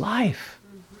 which is life.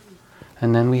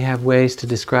 And then we have ways to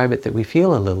describe it that we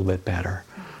feel a little bit better.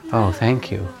 Oh,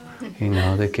 thank you.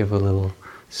 That give a little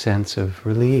sense of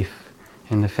relief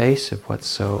in the face of what's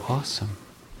so awesome.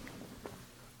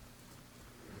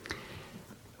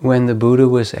 When the Buddha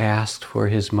was asked for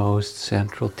his most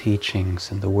central teachings,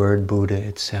 and the word Buddha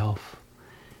itself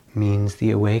means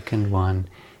the awakened one,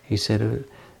 he said,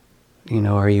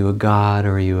 are you a god,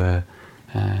 or are you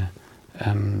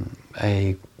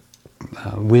a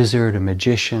wizard, a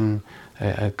magician,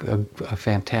 a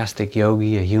fantastic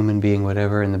yogi, a human being,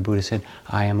 whatever? And the Buddha said,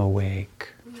 I am awake.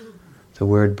 The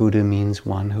word Buddha means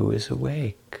one who is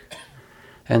awake.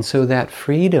 And so that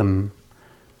freedom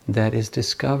that is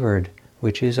discovered,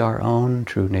 which is our own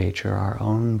true nature, our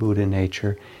own Buddha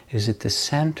nature, is at the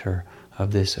center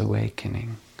of this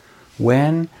awakening.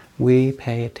 When we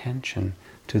pay attention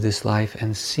to this life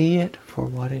and see it for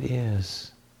what it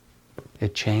is,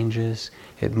 it changes,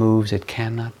 it moves, it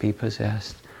cannot be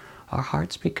possessed. Our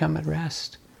hearts become at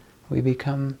rest. We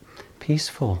become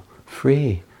peaceful,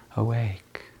 free,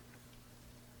 awake.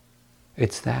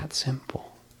 It's that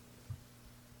simple.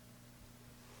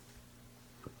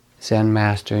 Zen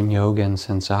master Nyogen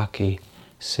Sensaki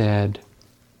said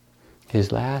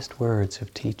his last words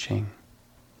of teaching,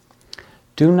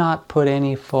 do not put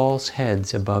any false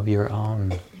heads above your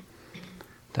own.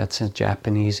 That's a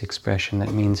Japanese expression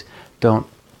that means don't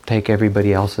take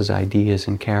everybody else's ideas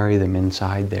and carry them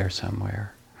inside there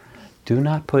somewhere. Do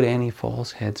not put any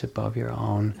false heads above your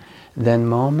own. Then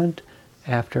moment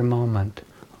after moment,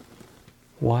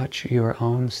 watch your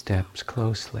own steps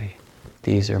closely.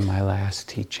 These are my last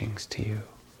teachings to you.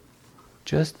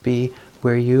 Just be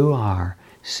where you are.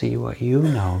 See what you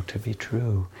know to be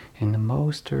true in the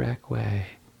most direct way.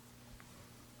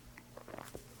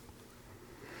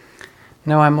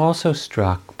 Now, I'm also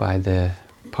struck by the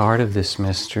part of this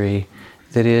mystery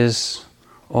that is,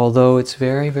 although it's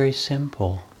very, very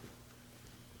simple,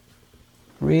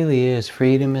 really is.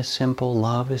 Freedom is simple,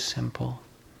 love is simple.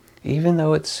 Even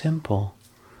though it's simple,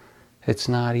 it's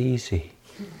not easy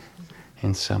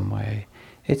in some way.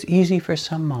 It's easy for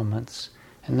some moments,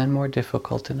 and then more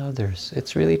difficult in others.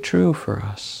 It's really true for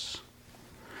us.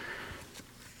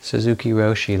 Suzuki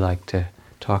Roshi liked to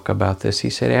talk about this. He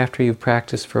said, after you've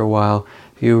practiced for a while,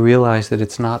 you realize that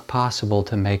it's not possible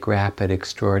to make rapid,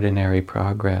 extraordinary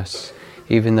progress.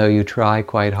 Even though you try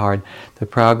quite hard, the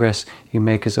progress you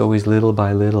make is always little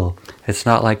by little. It's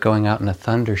not like going out in a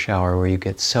thunder shower where you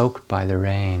get soaked by the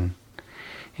rain.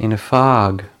 In a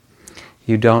fog,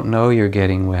 you don't know you're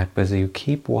getting wet, but as you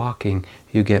keep walking,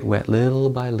 you get wet little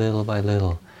by little by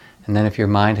little. And then if your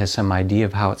mind has some idea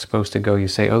of how it's supposed to go, you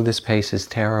say, oh, this pace is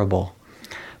terrible.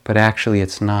 But actually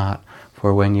it's not,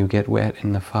 for when you get wet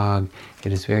in the fog,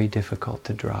 it is very difficult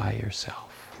to dry yourself.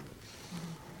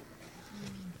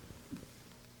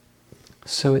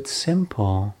 So it's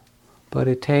simple, but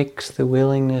it takes the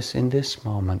willingness in this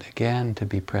moment, again, to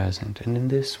be present, and in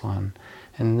this one,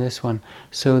 and in this one,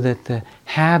 so that the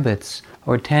habits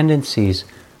or tendencies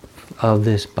of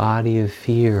this body of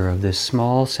fear, of this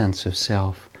small sense of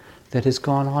self, that has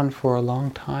gone on for a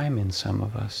long time in some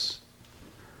of us,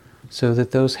 so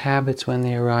that those habits, when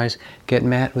they arise, get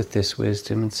met with this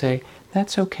wisdom and say,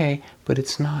 that's okay, but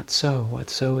it's not so.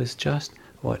 What's so is just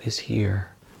what is here,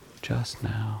 just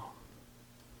now.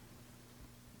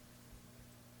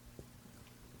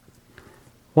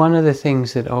 One of the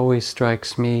things that always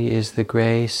strikes me is the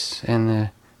grace and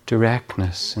the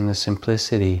directness and the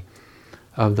simplicity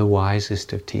of the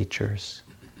wisest of teachers.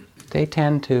 They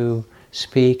tend to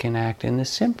speak and act in the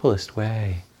simplest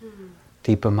way.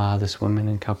 Deepa Ma, this woman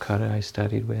in Calcutta I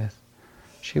studied with,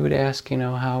 she would ask,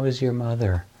 how is your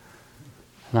mother?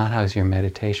 Not how's your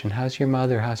meditation, how's your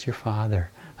mother, how's your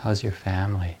father, how's your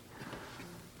family?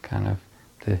 Kind of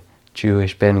the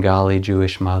Jewish, Bengali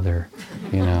Jewish mother,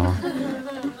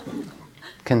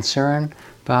 Concern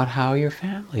about how your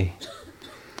family.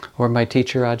 Or my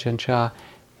teacher Ajahn Chah,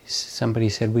 somebody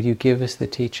said, would you give us the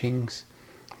teachings?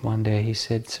 One day he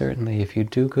said, certainly, if you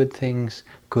do good things,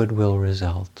 good will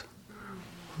result.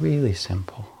 Really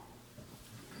simple.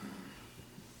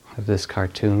 I have this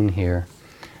cartoon here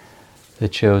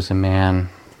that shows a man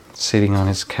sitting on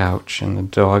his couch and the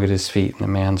dog at his feet, and the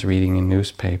man's reading a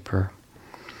newspaper.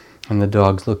 And the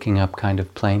dog's looking up kind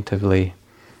of plaintively.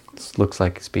 It looks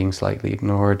like it's being slightly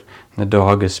ignored. And the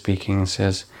dog is speaking and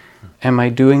says, am I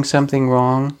doing something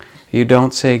wrong? You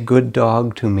don't say good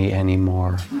dog to me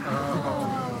anymore.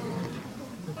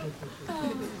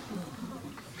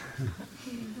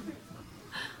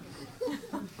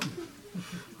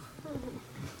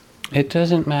 It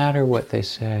doesn't matter what they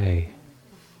say.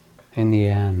 In the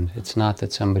end, it's not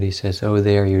that somebody says, oh,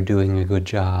 there, you're doing a good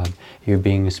job. You're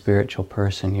being a spiritual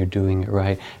person. You're doing it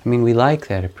right. I mean, we like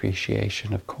that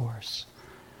appreciation, of course.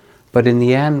 But in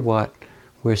the end, what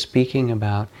we're speaking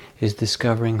about is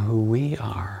discovering who we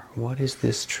are. What is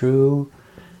this true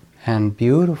and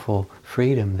beautiful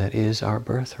freedom that is our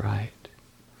birthright?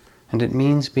 And it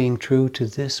means being true to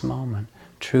this moment,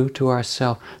 true to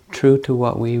ourselves, true to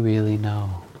what we really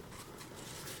know.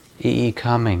 E.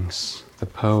 Cummings, the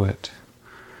poet,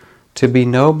 to be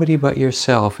nobody but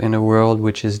yourself in a world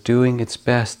which is doing its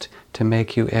best to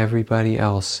make you everybody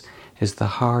else is the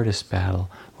hardest battle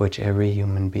which every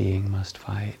human being must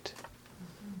fight.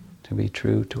 To be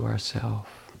true to ourselves,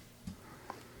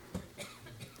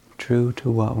 true to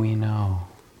what we know.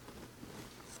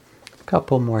 A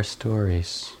couple more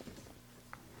stories.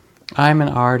 I'm an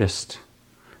artist.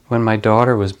 When my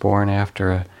daughter was born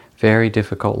after a very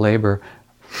difficult labor,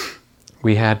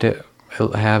 we had to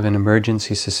have an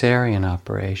emergency cesarean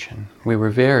operation. We were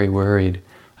very worried.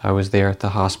 I was there at the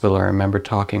hospital. I remember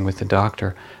talking with the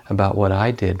doctor about what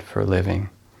I did for a living.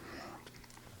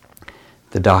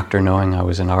 The doctor, knowing I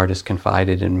was an artist,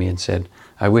 confided in me and said,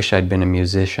 I wish I'd been a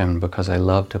musician because I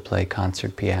love to play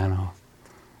concert piano.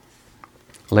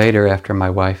 Later, after my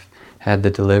wife had the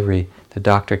delivery, the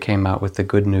doctor came out with the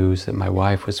good news that my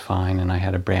wife was fine and I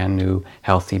had a brand new,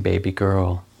 healthy baby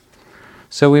girl.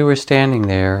 So we were standing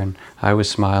there, and I was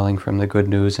smiling from the good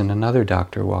news, and another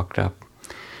doctor walked up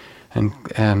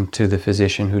and to the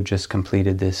physician who just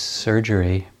completed this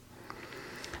surgery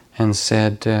and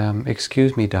said,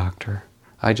 excuse me, doctor,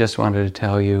 I just wanted to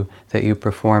tell you that you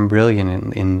performed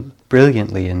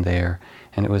brilliantly in there,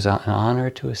 and it was an honor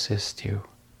to assist you."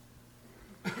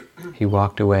 He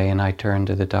walked away, and I turned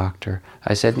to the doctor.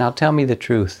 I said, "Now tell me the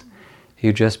truth.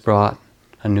 You just brought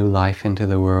a new life into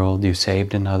the world, you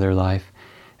saved another life,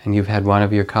 and you've had one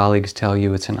of your colleagues tell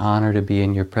you it's an honor to be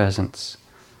in your presence.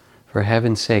 For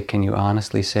heaven's sake, can you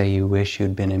honestly say you wish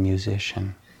you'd been a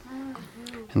musician?"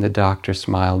 And the doctor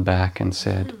smiled back and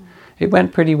said, "It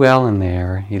went pretty well in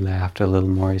there." He laughed a little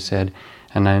more. He said,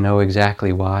 "And I know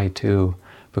exactly why, too.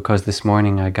 Because this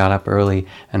morning I got up early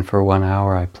and for 1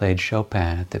 hour I played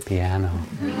Chopin at the piano."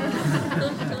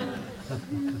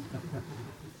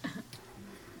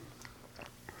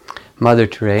 Mother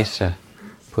Teresa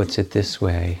puts it this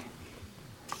way: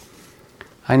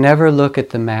 "I never look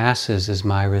at the masses as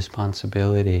my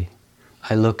responsibility.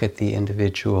 I look at the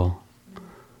individual.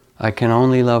 I can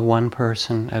only love one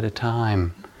person at a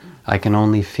time. I can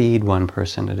only feed one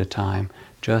person at a time.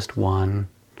 Just one.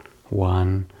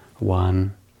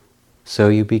 So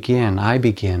you begin, I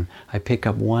pick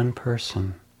up one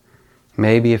person.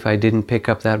 Maybe if I didn't pick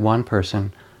up that one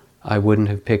person, I wouldn't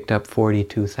have picked up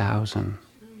 42,000.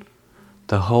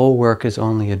 The whole work is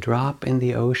only a drop in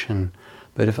the ocean,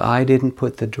 but if I didn't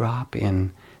put the drop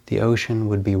in, the ocean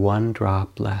would be one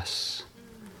drop less.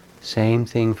 Same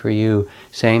thing for you,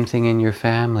 same thing in your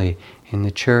family, in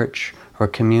the church or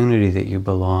community that you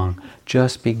belong.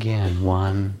 Just begin,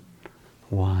 one,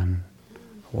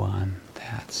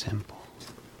 that simple."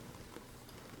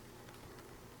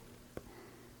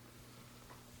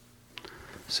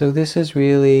 So this is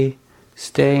really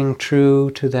staying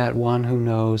true to that one who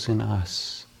knows in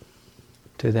us,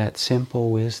 to that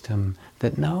simple wisdom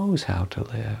that knows how to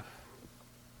live.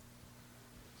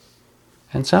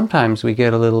 And sometimes we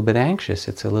get a little bit anxious,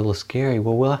 it's a little scary.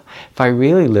 Well, if I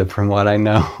really live from what I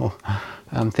know,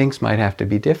 things might have to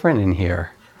be different in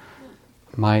here.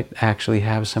 Might actually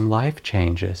have some life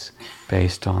changes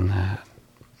based on that.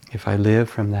 If I live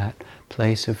from that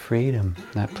place of freedom,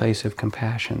 that place of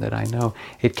compassion that I know,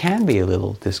 it can be a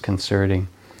little disconcerting.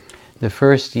 The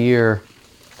first year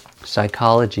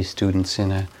psychology students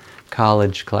in a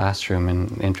college classroom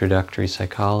in introductory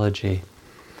psychology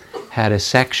had a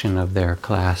section of their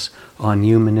class on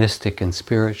humanistic and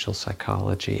spiritual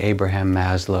psychology, Abraham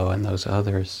Maslow and those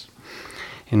others,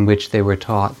 in which they were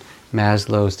taught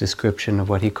Maslow's description of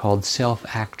what he called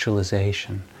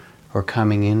self-actualization, or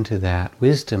coming into that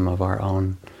wisdom of our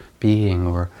own being,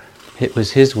 or it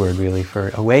was his word really for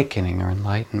awakening or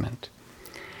enlightenment.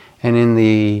 And in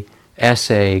the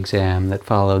essay exam that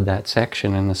followed that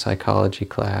section in the psychology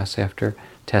class, after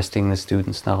testing the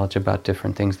students' knowledge about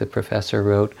different things, the professor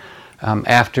wrote,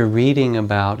 after reading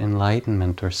about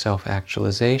enlightenment or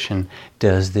self-actualization,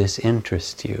 does this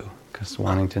interest you? Because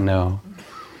wanting to know.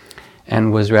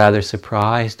 And was rather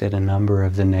surprised at a number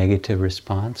of the negative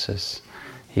responses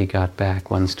he got back.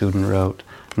 One student wrote,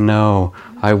 "No,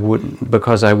 I wouldn't,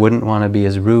 because I wouldn't want to be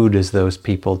as rude as those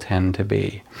people tend to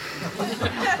be."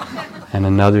 And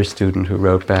another student who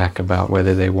wrote back about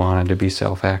whether they wanted to be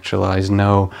self-actualized,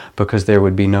 "No, because there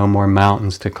would be no more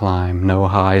mountains to climb, no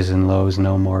highs and lows,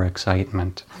 no more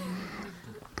excitement."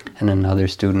 And another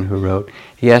student who wrote,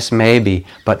 "Yes, maybe,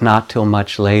 but not till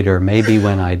much later, maybe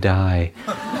when I die.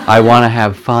 I want to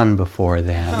have fun before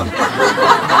then."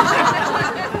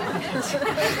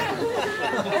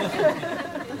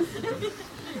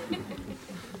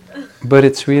 But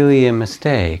it's really a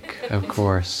mistake, of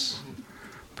course,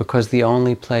 because the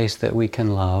only place that we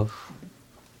can love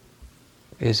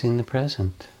is in the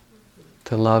present.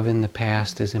 To love in the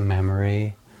past is a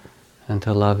memory, and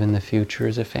to love in the future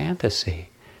is a fantasy.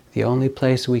 The only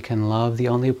place we can love, the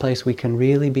only place we can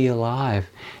really be alive,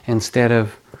 instead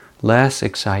of less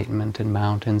excitement and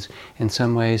mountains, in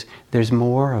some ways there's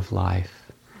more of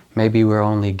life. Maybe we're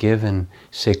only given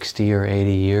 60 or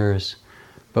 80 years,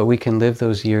 but we can live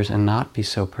those years and not be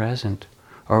so present.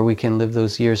 Or we can live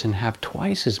those years and have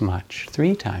twice as much,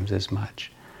 3 times as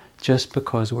much, just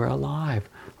because we're alive.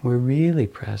 We're really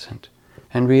present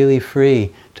and really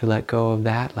free to let go of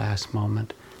that last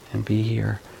moment and be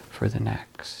here for the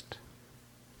next.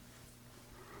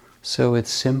 So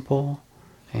it's simple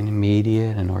and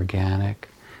immediate and organic,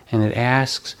 and it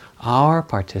asks our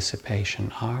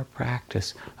participation, our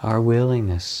practice, our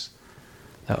willingness,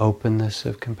 the openness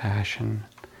of compassion,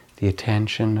 the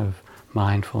attention of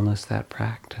mindfulness, that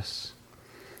practice.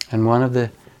 And one of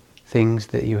the things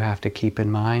that you have to keep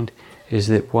in mind is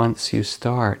that once you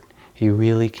start, you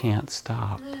really can't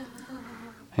stop.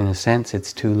 In a sense,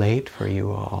 it's too late for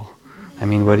you all. I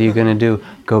mean, what are you going to do?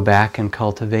 Go back and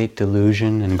cultivate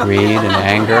delusion and greed and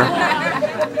anger?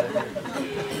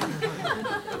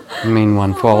 I mean,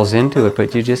 one falls into it,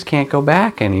 but you just can't go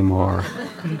back anymore.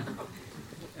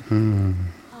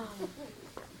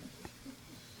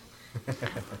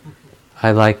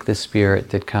 I like the spirit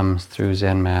that comes through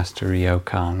Zen Master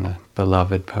Ryokan, the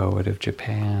beloved poet of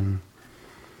Japan.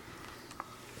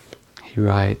 He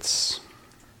writes,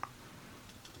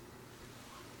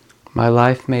 "My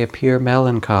life may appear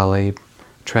melancholy.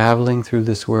 Traveling through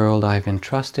this world, I've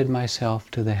entrusted myself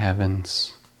to the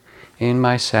heavens. In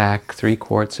my sack, 3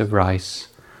 quarts of rice.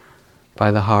 By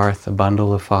the hearth, a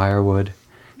bundle of firewood.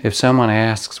 If someone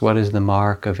asks what is the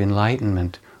mark of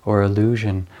enlightenment or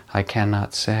illusion, I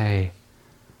cannot say.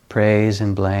 Praise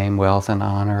and blame, wealth and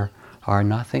honor are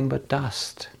nothing but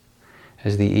dust.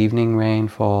 As the evening rain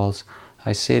falls,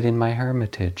 I sit in my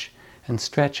hermitage and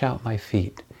stretch out my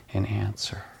feet in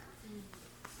answer."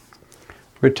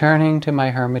 Returning to my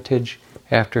hermitage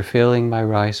after filling my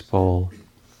rice bowl,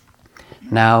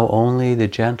 now only the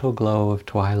gentle glow of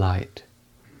twilight,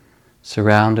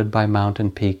 surrounded by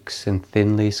mountain peaks and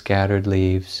thinly scattered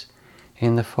leaves,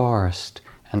 in the forest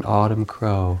an autumn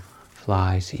crow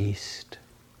flies east.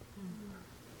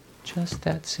 Just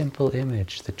that simple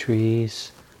image, the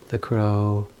trees, the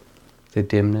crow, the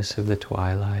dimness of the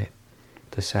twilight,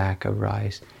 the sack of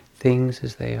rice, things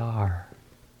as they are.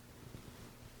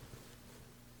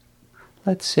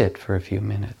 Let's sit for a few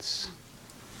minutes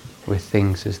with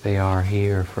things as they are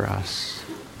here for us.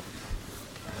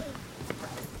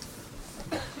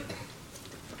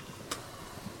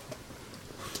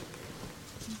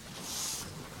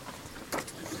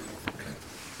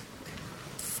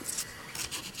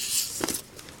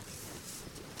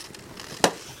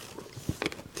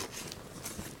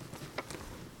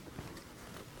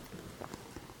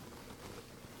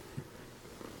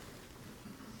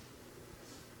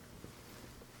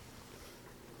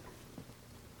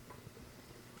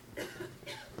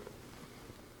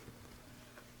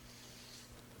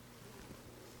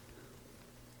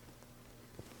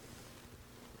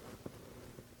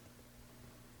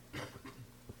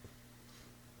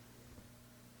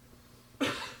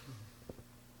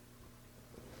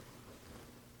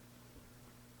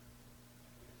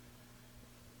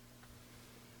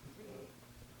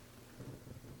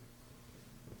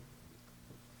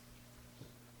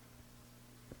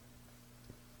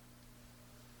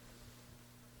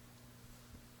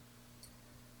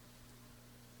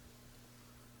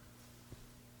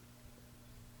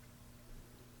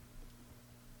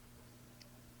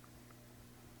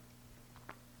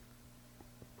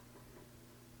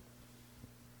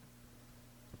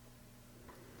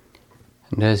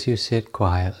 And as you sit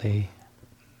quietly,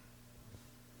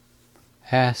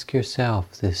 ask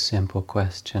yourself this simple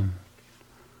question.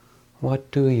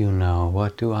 What do you know?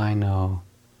 What do I know?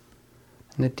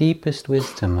 And the deepest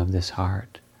wisdom of this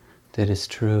heart that is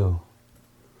true,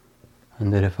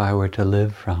 and that if I were to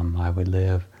live from, I would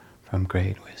live from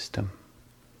great wisdom.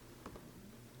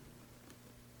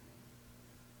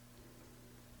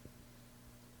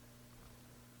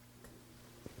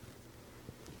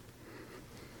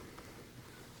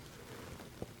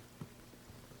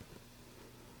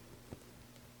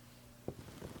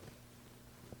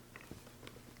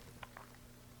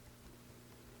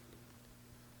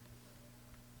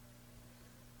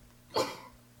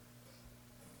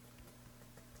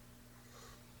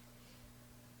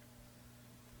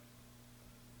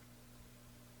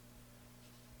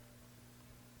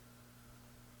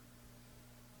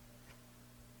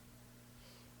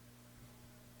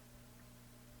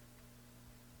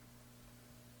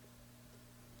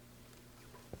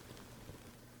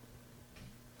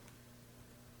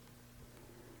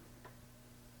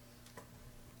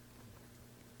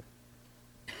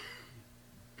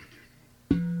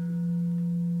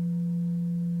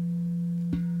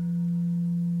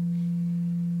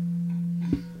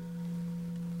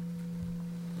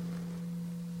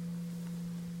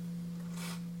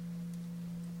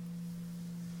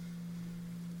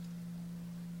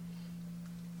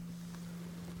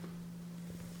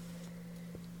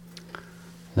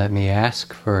 Let me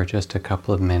ask for just a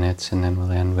couple of minutes and then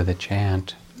we'll end with a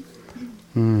chant.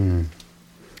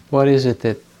 What is it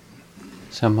that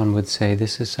someone would say,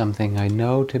 this is something I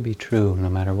know to be true, no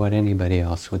matter what anybody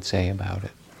else would say about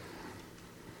it?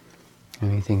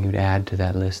 Anything you'd add to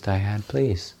that list I had,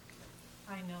 please?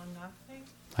 I know nothing.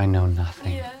 I know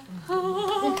nothing. Yeah.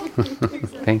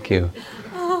 Thank you.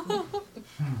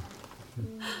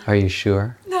 Are you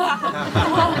sure?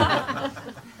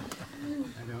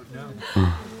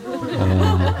 I don't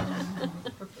know.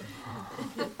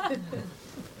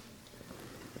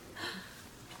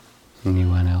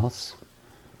 Anyone else?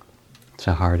 It's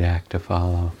a hard act to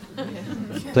follow.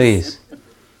 Please.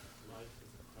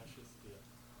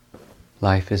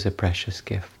 Life is a precious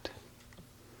gift.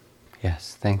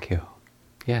 Yes, thank you.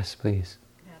 Yes, please.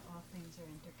 That all things are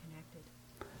interconnected.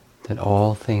 That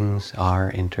all things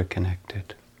are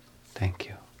interconnected. Thank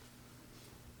you.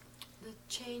 That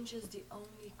change is the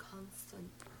only constant.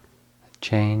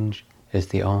 Change is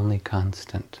the only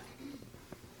constant.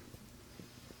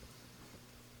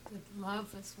 That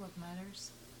love is what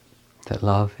matters. That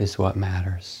love is what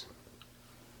matters.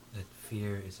 That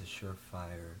fear is a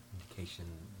surefire indication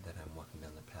that I'm walking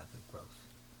down the path of growth.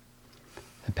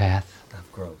 The path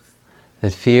Of growth.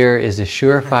 That fear is a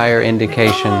surefire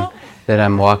indication that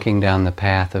I'm walking down the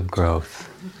path of growth.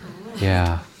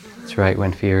 Yeah, that's right.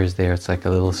 When fear is there, it's like a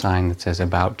little sign that says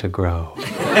 "about to grow."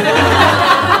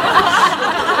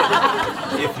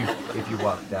 If you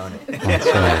walk down it. That's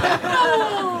right.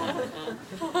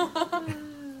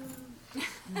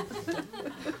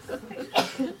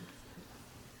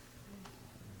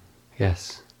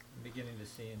 Yes. I'm beginning to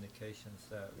see indications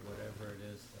that whatever it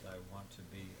is that I want to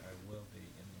be, I will be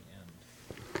in the end.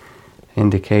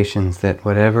 Indications that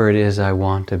whatever it is I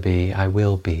want to be, I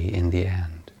will be in the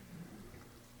end.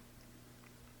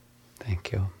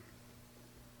 Thank you.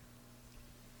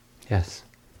 Yes.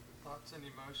 Thoughts and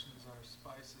emotions are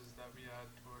spices that we add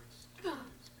towards the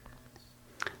experience.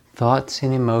 Thoughts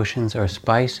and emotions are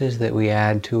spices that we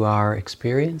add to our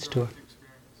experience, to our, Life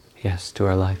experience. yes, to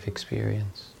our life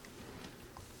experience.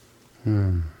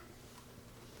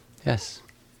 Yes.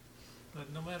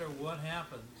 But no matter what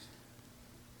happens,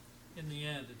 in the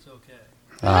end, it's okay.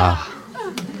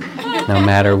 No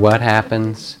matter what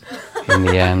happens, in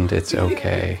the end, it's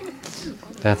okay.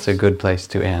 That's a good place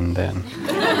to end then.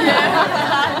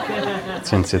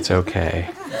 Since it's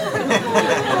okay.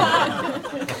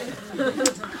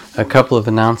 A couple of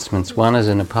announcements. One is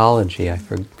an apology. I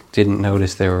didn't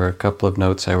notice there were a couple of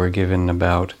notes I were given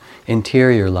about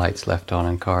interior lights left on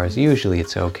in cars. Usually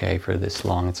it's okay for this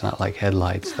long. It's not like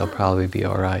headlights. They'll probably be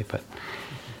all right. But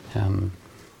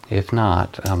if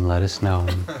not, let us know.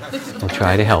 We'll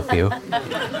try to help you.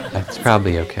 That's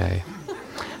probably okay.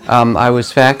 I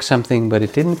was faxed something, but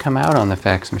it didn't come out on the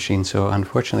fax machine, so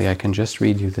unfortunately I can just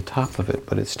read you the top of it,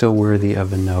 but it's still worthy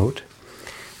of a note.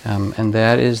 And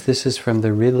that is, this is from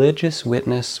the Religious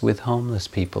Witness with Homeless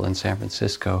People in San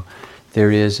Francisco.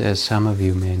 There is, as some of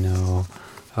you may know,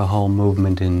 a whole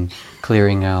movement in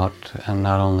clearing out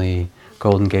not only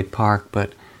Golden Gate Park,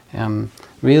 but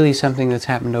really something that's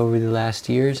happened over the last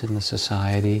years in the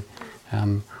society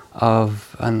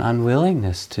of an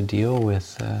unwillingness to deal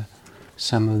with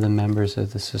some of the members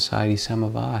of the society, some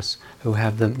of us, who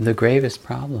have the gravest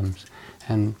problems,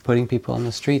 and putting people on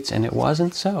the streets. And it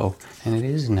wasn't so, and it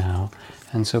is now.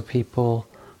 And so people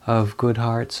of good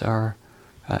hearts are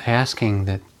asking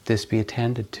that this be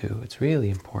attended to. It's really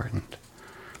important.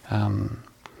 And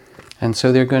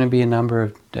so there are going to be a number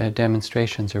of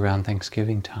demonstrations around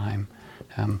Thanksgiving time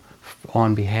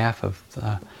on behalf of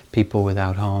people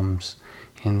without homes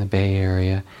in the Bay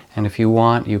Area. And if you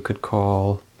want, you could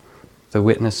call the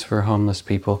Witness for Homeless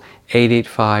People,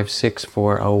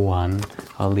 885-6401.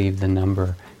 I'll leave the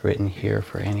number written here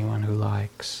for anyone who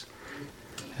likes.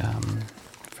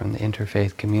 From the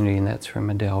interfaith community, and that's from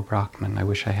Adele Brockman. I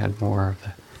wish I had more of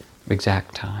the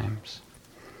exact times.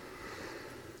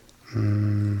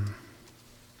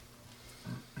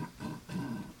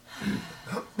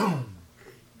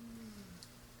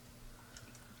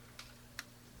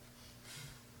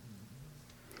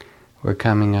 We're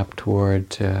coming up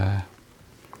toward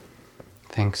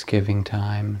Thanksgiving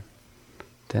time,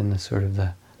 then the sort of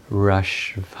the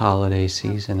rush of holiday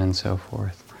season and so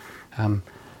forth.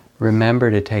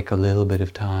 Remember to take a little bit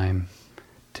of time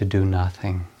to do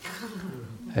nothing.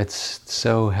 It's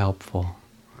so helpful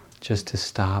just to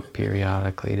stop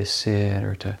periodically, to sit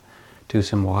or to do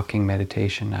some walking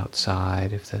meditation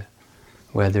outside if the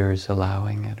weather is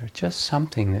allowing it, or just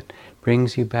something that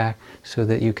brings you back so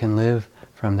that you can live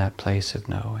from that place of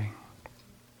knowing.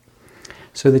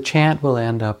 So the chant will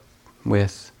end up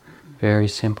with very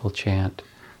simple chant.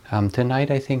 Tonight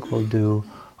I think we'll do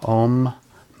Om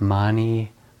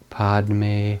Mani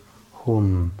Padme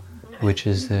Hum, which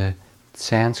is the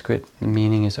Sanskrit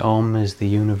meaning is Om is the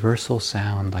universal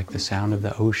sound, like the sound of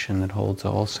the ocean that holds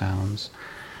all sounds.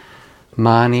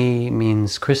 Mani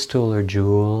means crystal or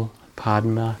jewel.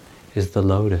 Padma is the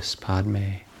lotus,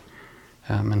 Padme.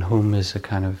 And Hum is a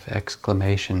kind of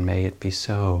exclamation, may it be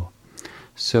so.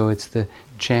 So it's the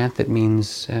chant that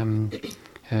means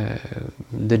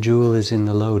the jewel is in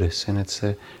the lotus, and it's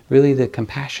really the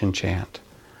compassion chant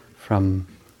from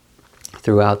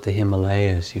throughout the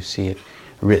Himalayas. You see it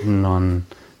written on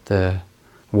the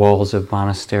walls of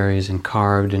monasteries and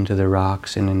carved into the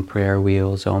rocks and in prayer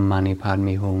wheels, Om Mani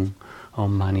Padme Hum,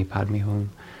 Om Mani Padme Hum.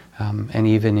 And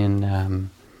even in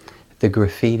the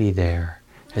graffiti there,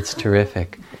 it's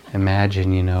terrific.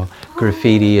 Imagine,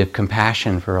 graffiti of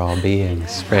compassion for all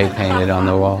beings, spray painted on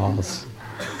the walls.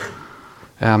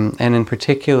 And in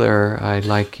particular, I'd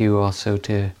like you also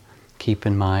to keep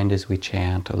in mind as we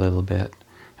chant a little bit,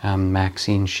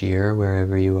 Maxine Shear,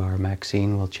 wherever you are,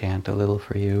 Maxine will chant a little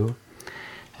for you.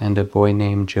 And a boy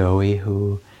named Joey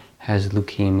who has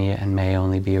leukemia and may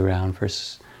only be around for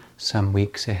some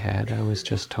weeks ahead, I was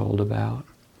just told about.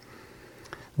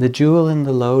 The jewel in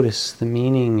the lotus, the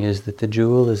meaning is that the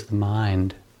jewel is the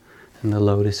mind and the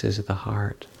lotus is the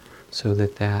heart, so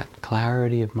that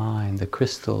clarity of mind, the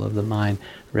crystal of the mind,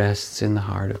 rests in the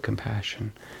heart of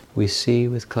compassion. We see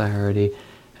with clarity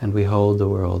and we hold the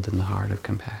world in the heart of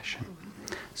compassion.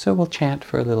 So we'll chant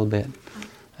for a little bit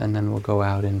and then we'll go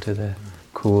out into the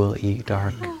cool,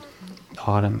 dark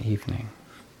autumn evening.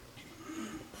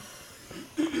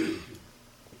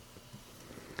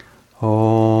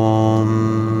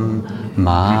 Om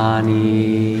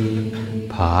Mani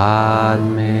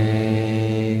Padme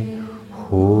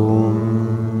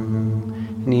Hum.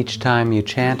 And each time you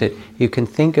chant it, you can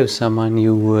think of someone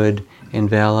you would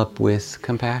envelop with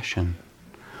compassion.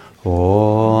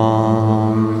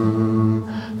 Om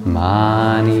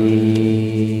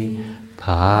Mani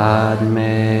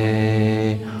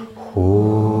Padme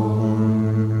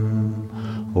Hum.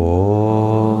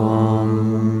 Om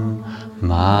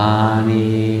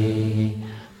Mani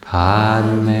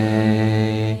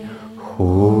Padme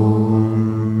Hum.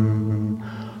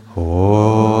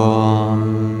 Om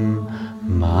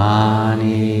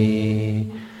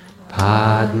Mani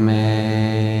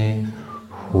Padme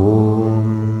Hum.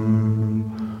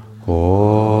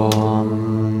 Om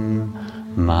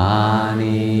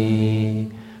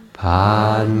Mani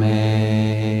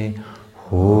Padme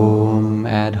Hum.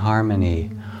 Add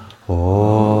harmony.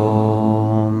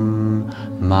 Om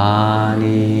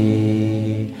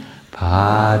Mani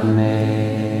Padme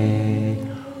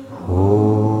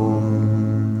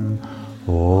Hum.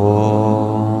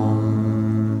 Om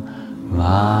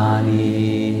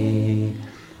Mani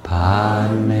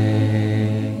Padme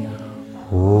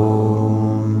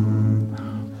Hum.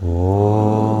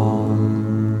 Om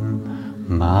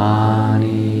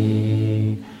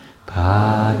Mani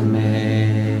Padme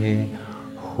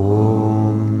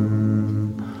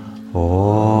Hum.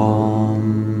 Om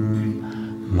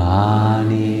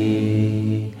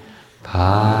Mani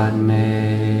Padme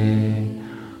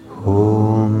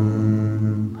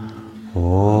Hum.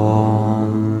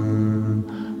 Om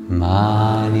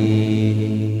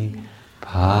Mani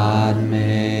Padme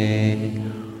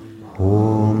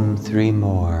Hum. Three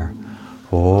more.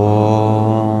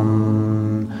 Om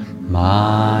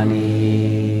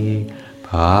Mani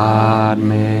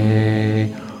Padme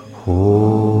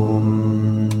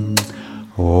Hum.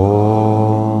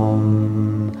 Om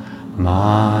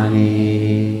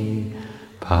Mani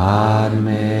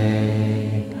Padme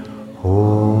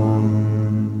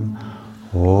Hum.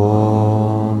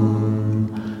 Om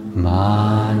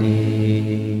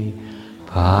Mani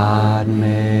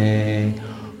Padme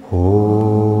Hum.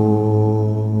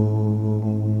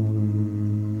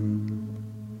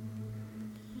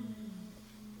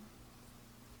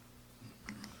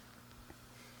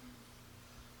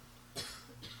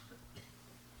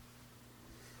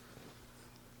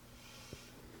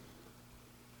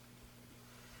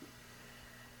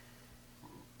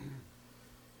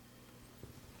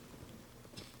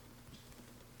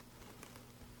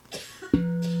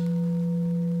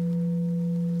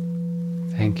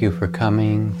 Thank you for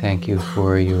coming. Thank you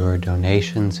for your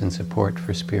donations and support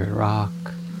for Spirit Rock.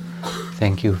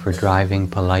 Thank you for driving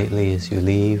politely as you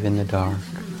leave in the dark.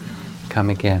 Come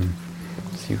again.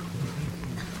 See you.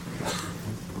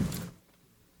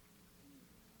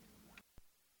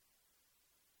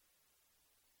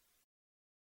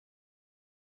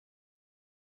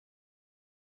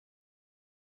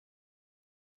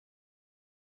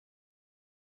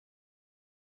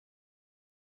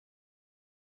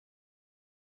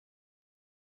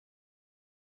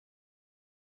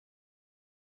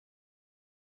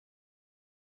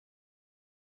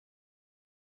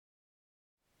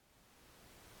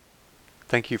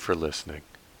 Thank you for listening.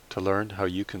 To learn how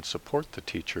you can support the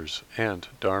teachers and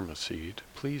Dharma Seed,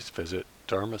 please visit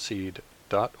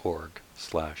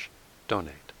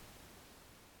dharmaseed.org/donate.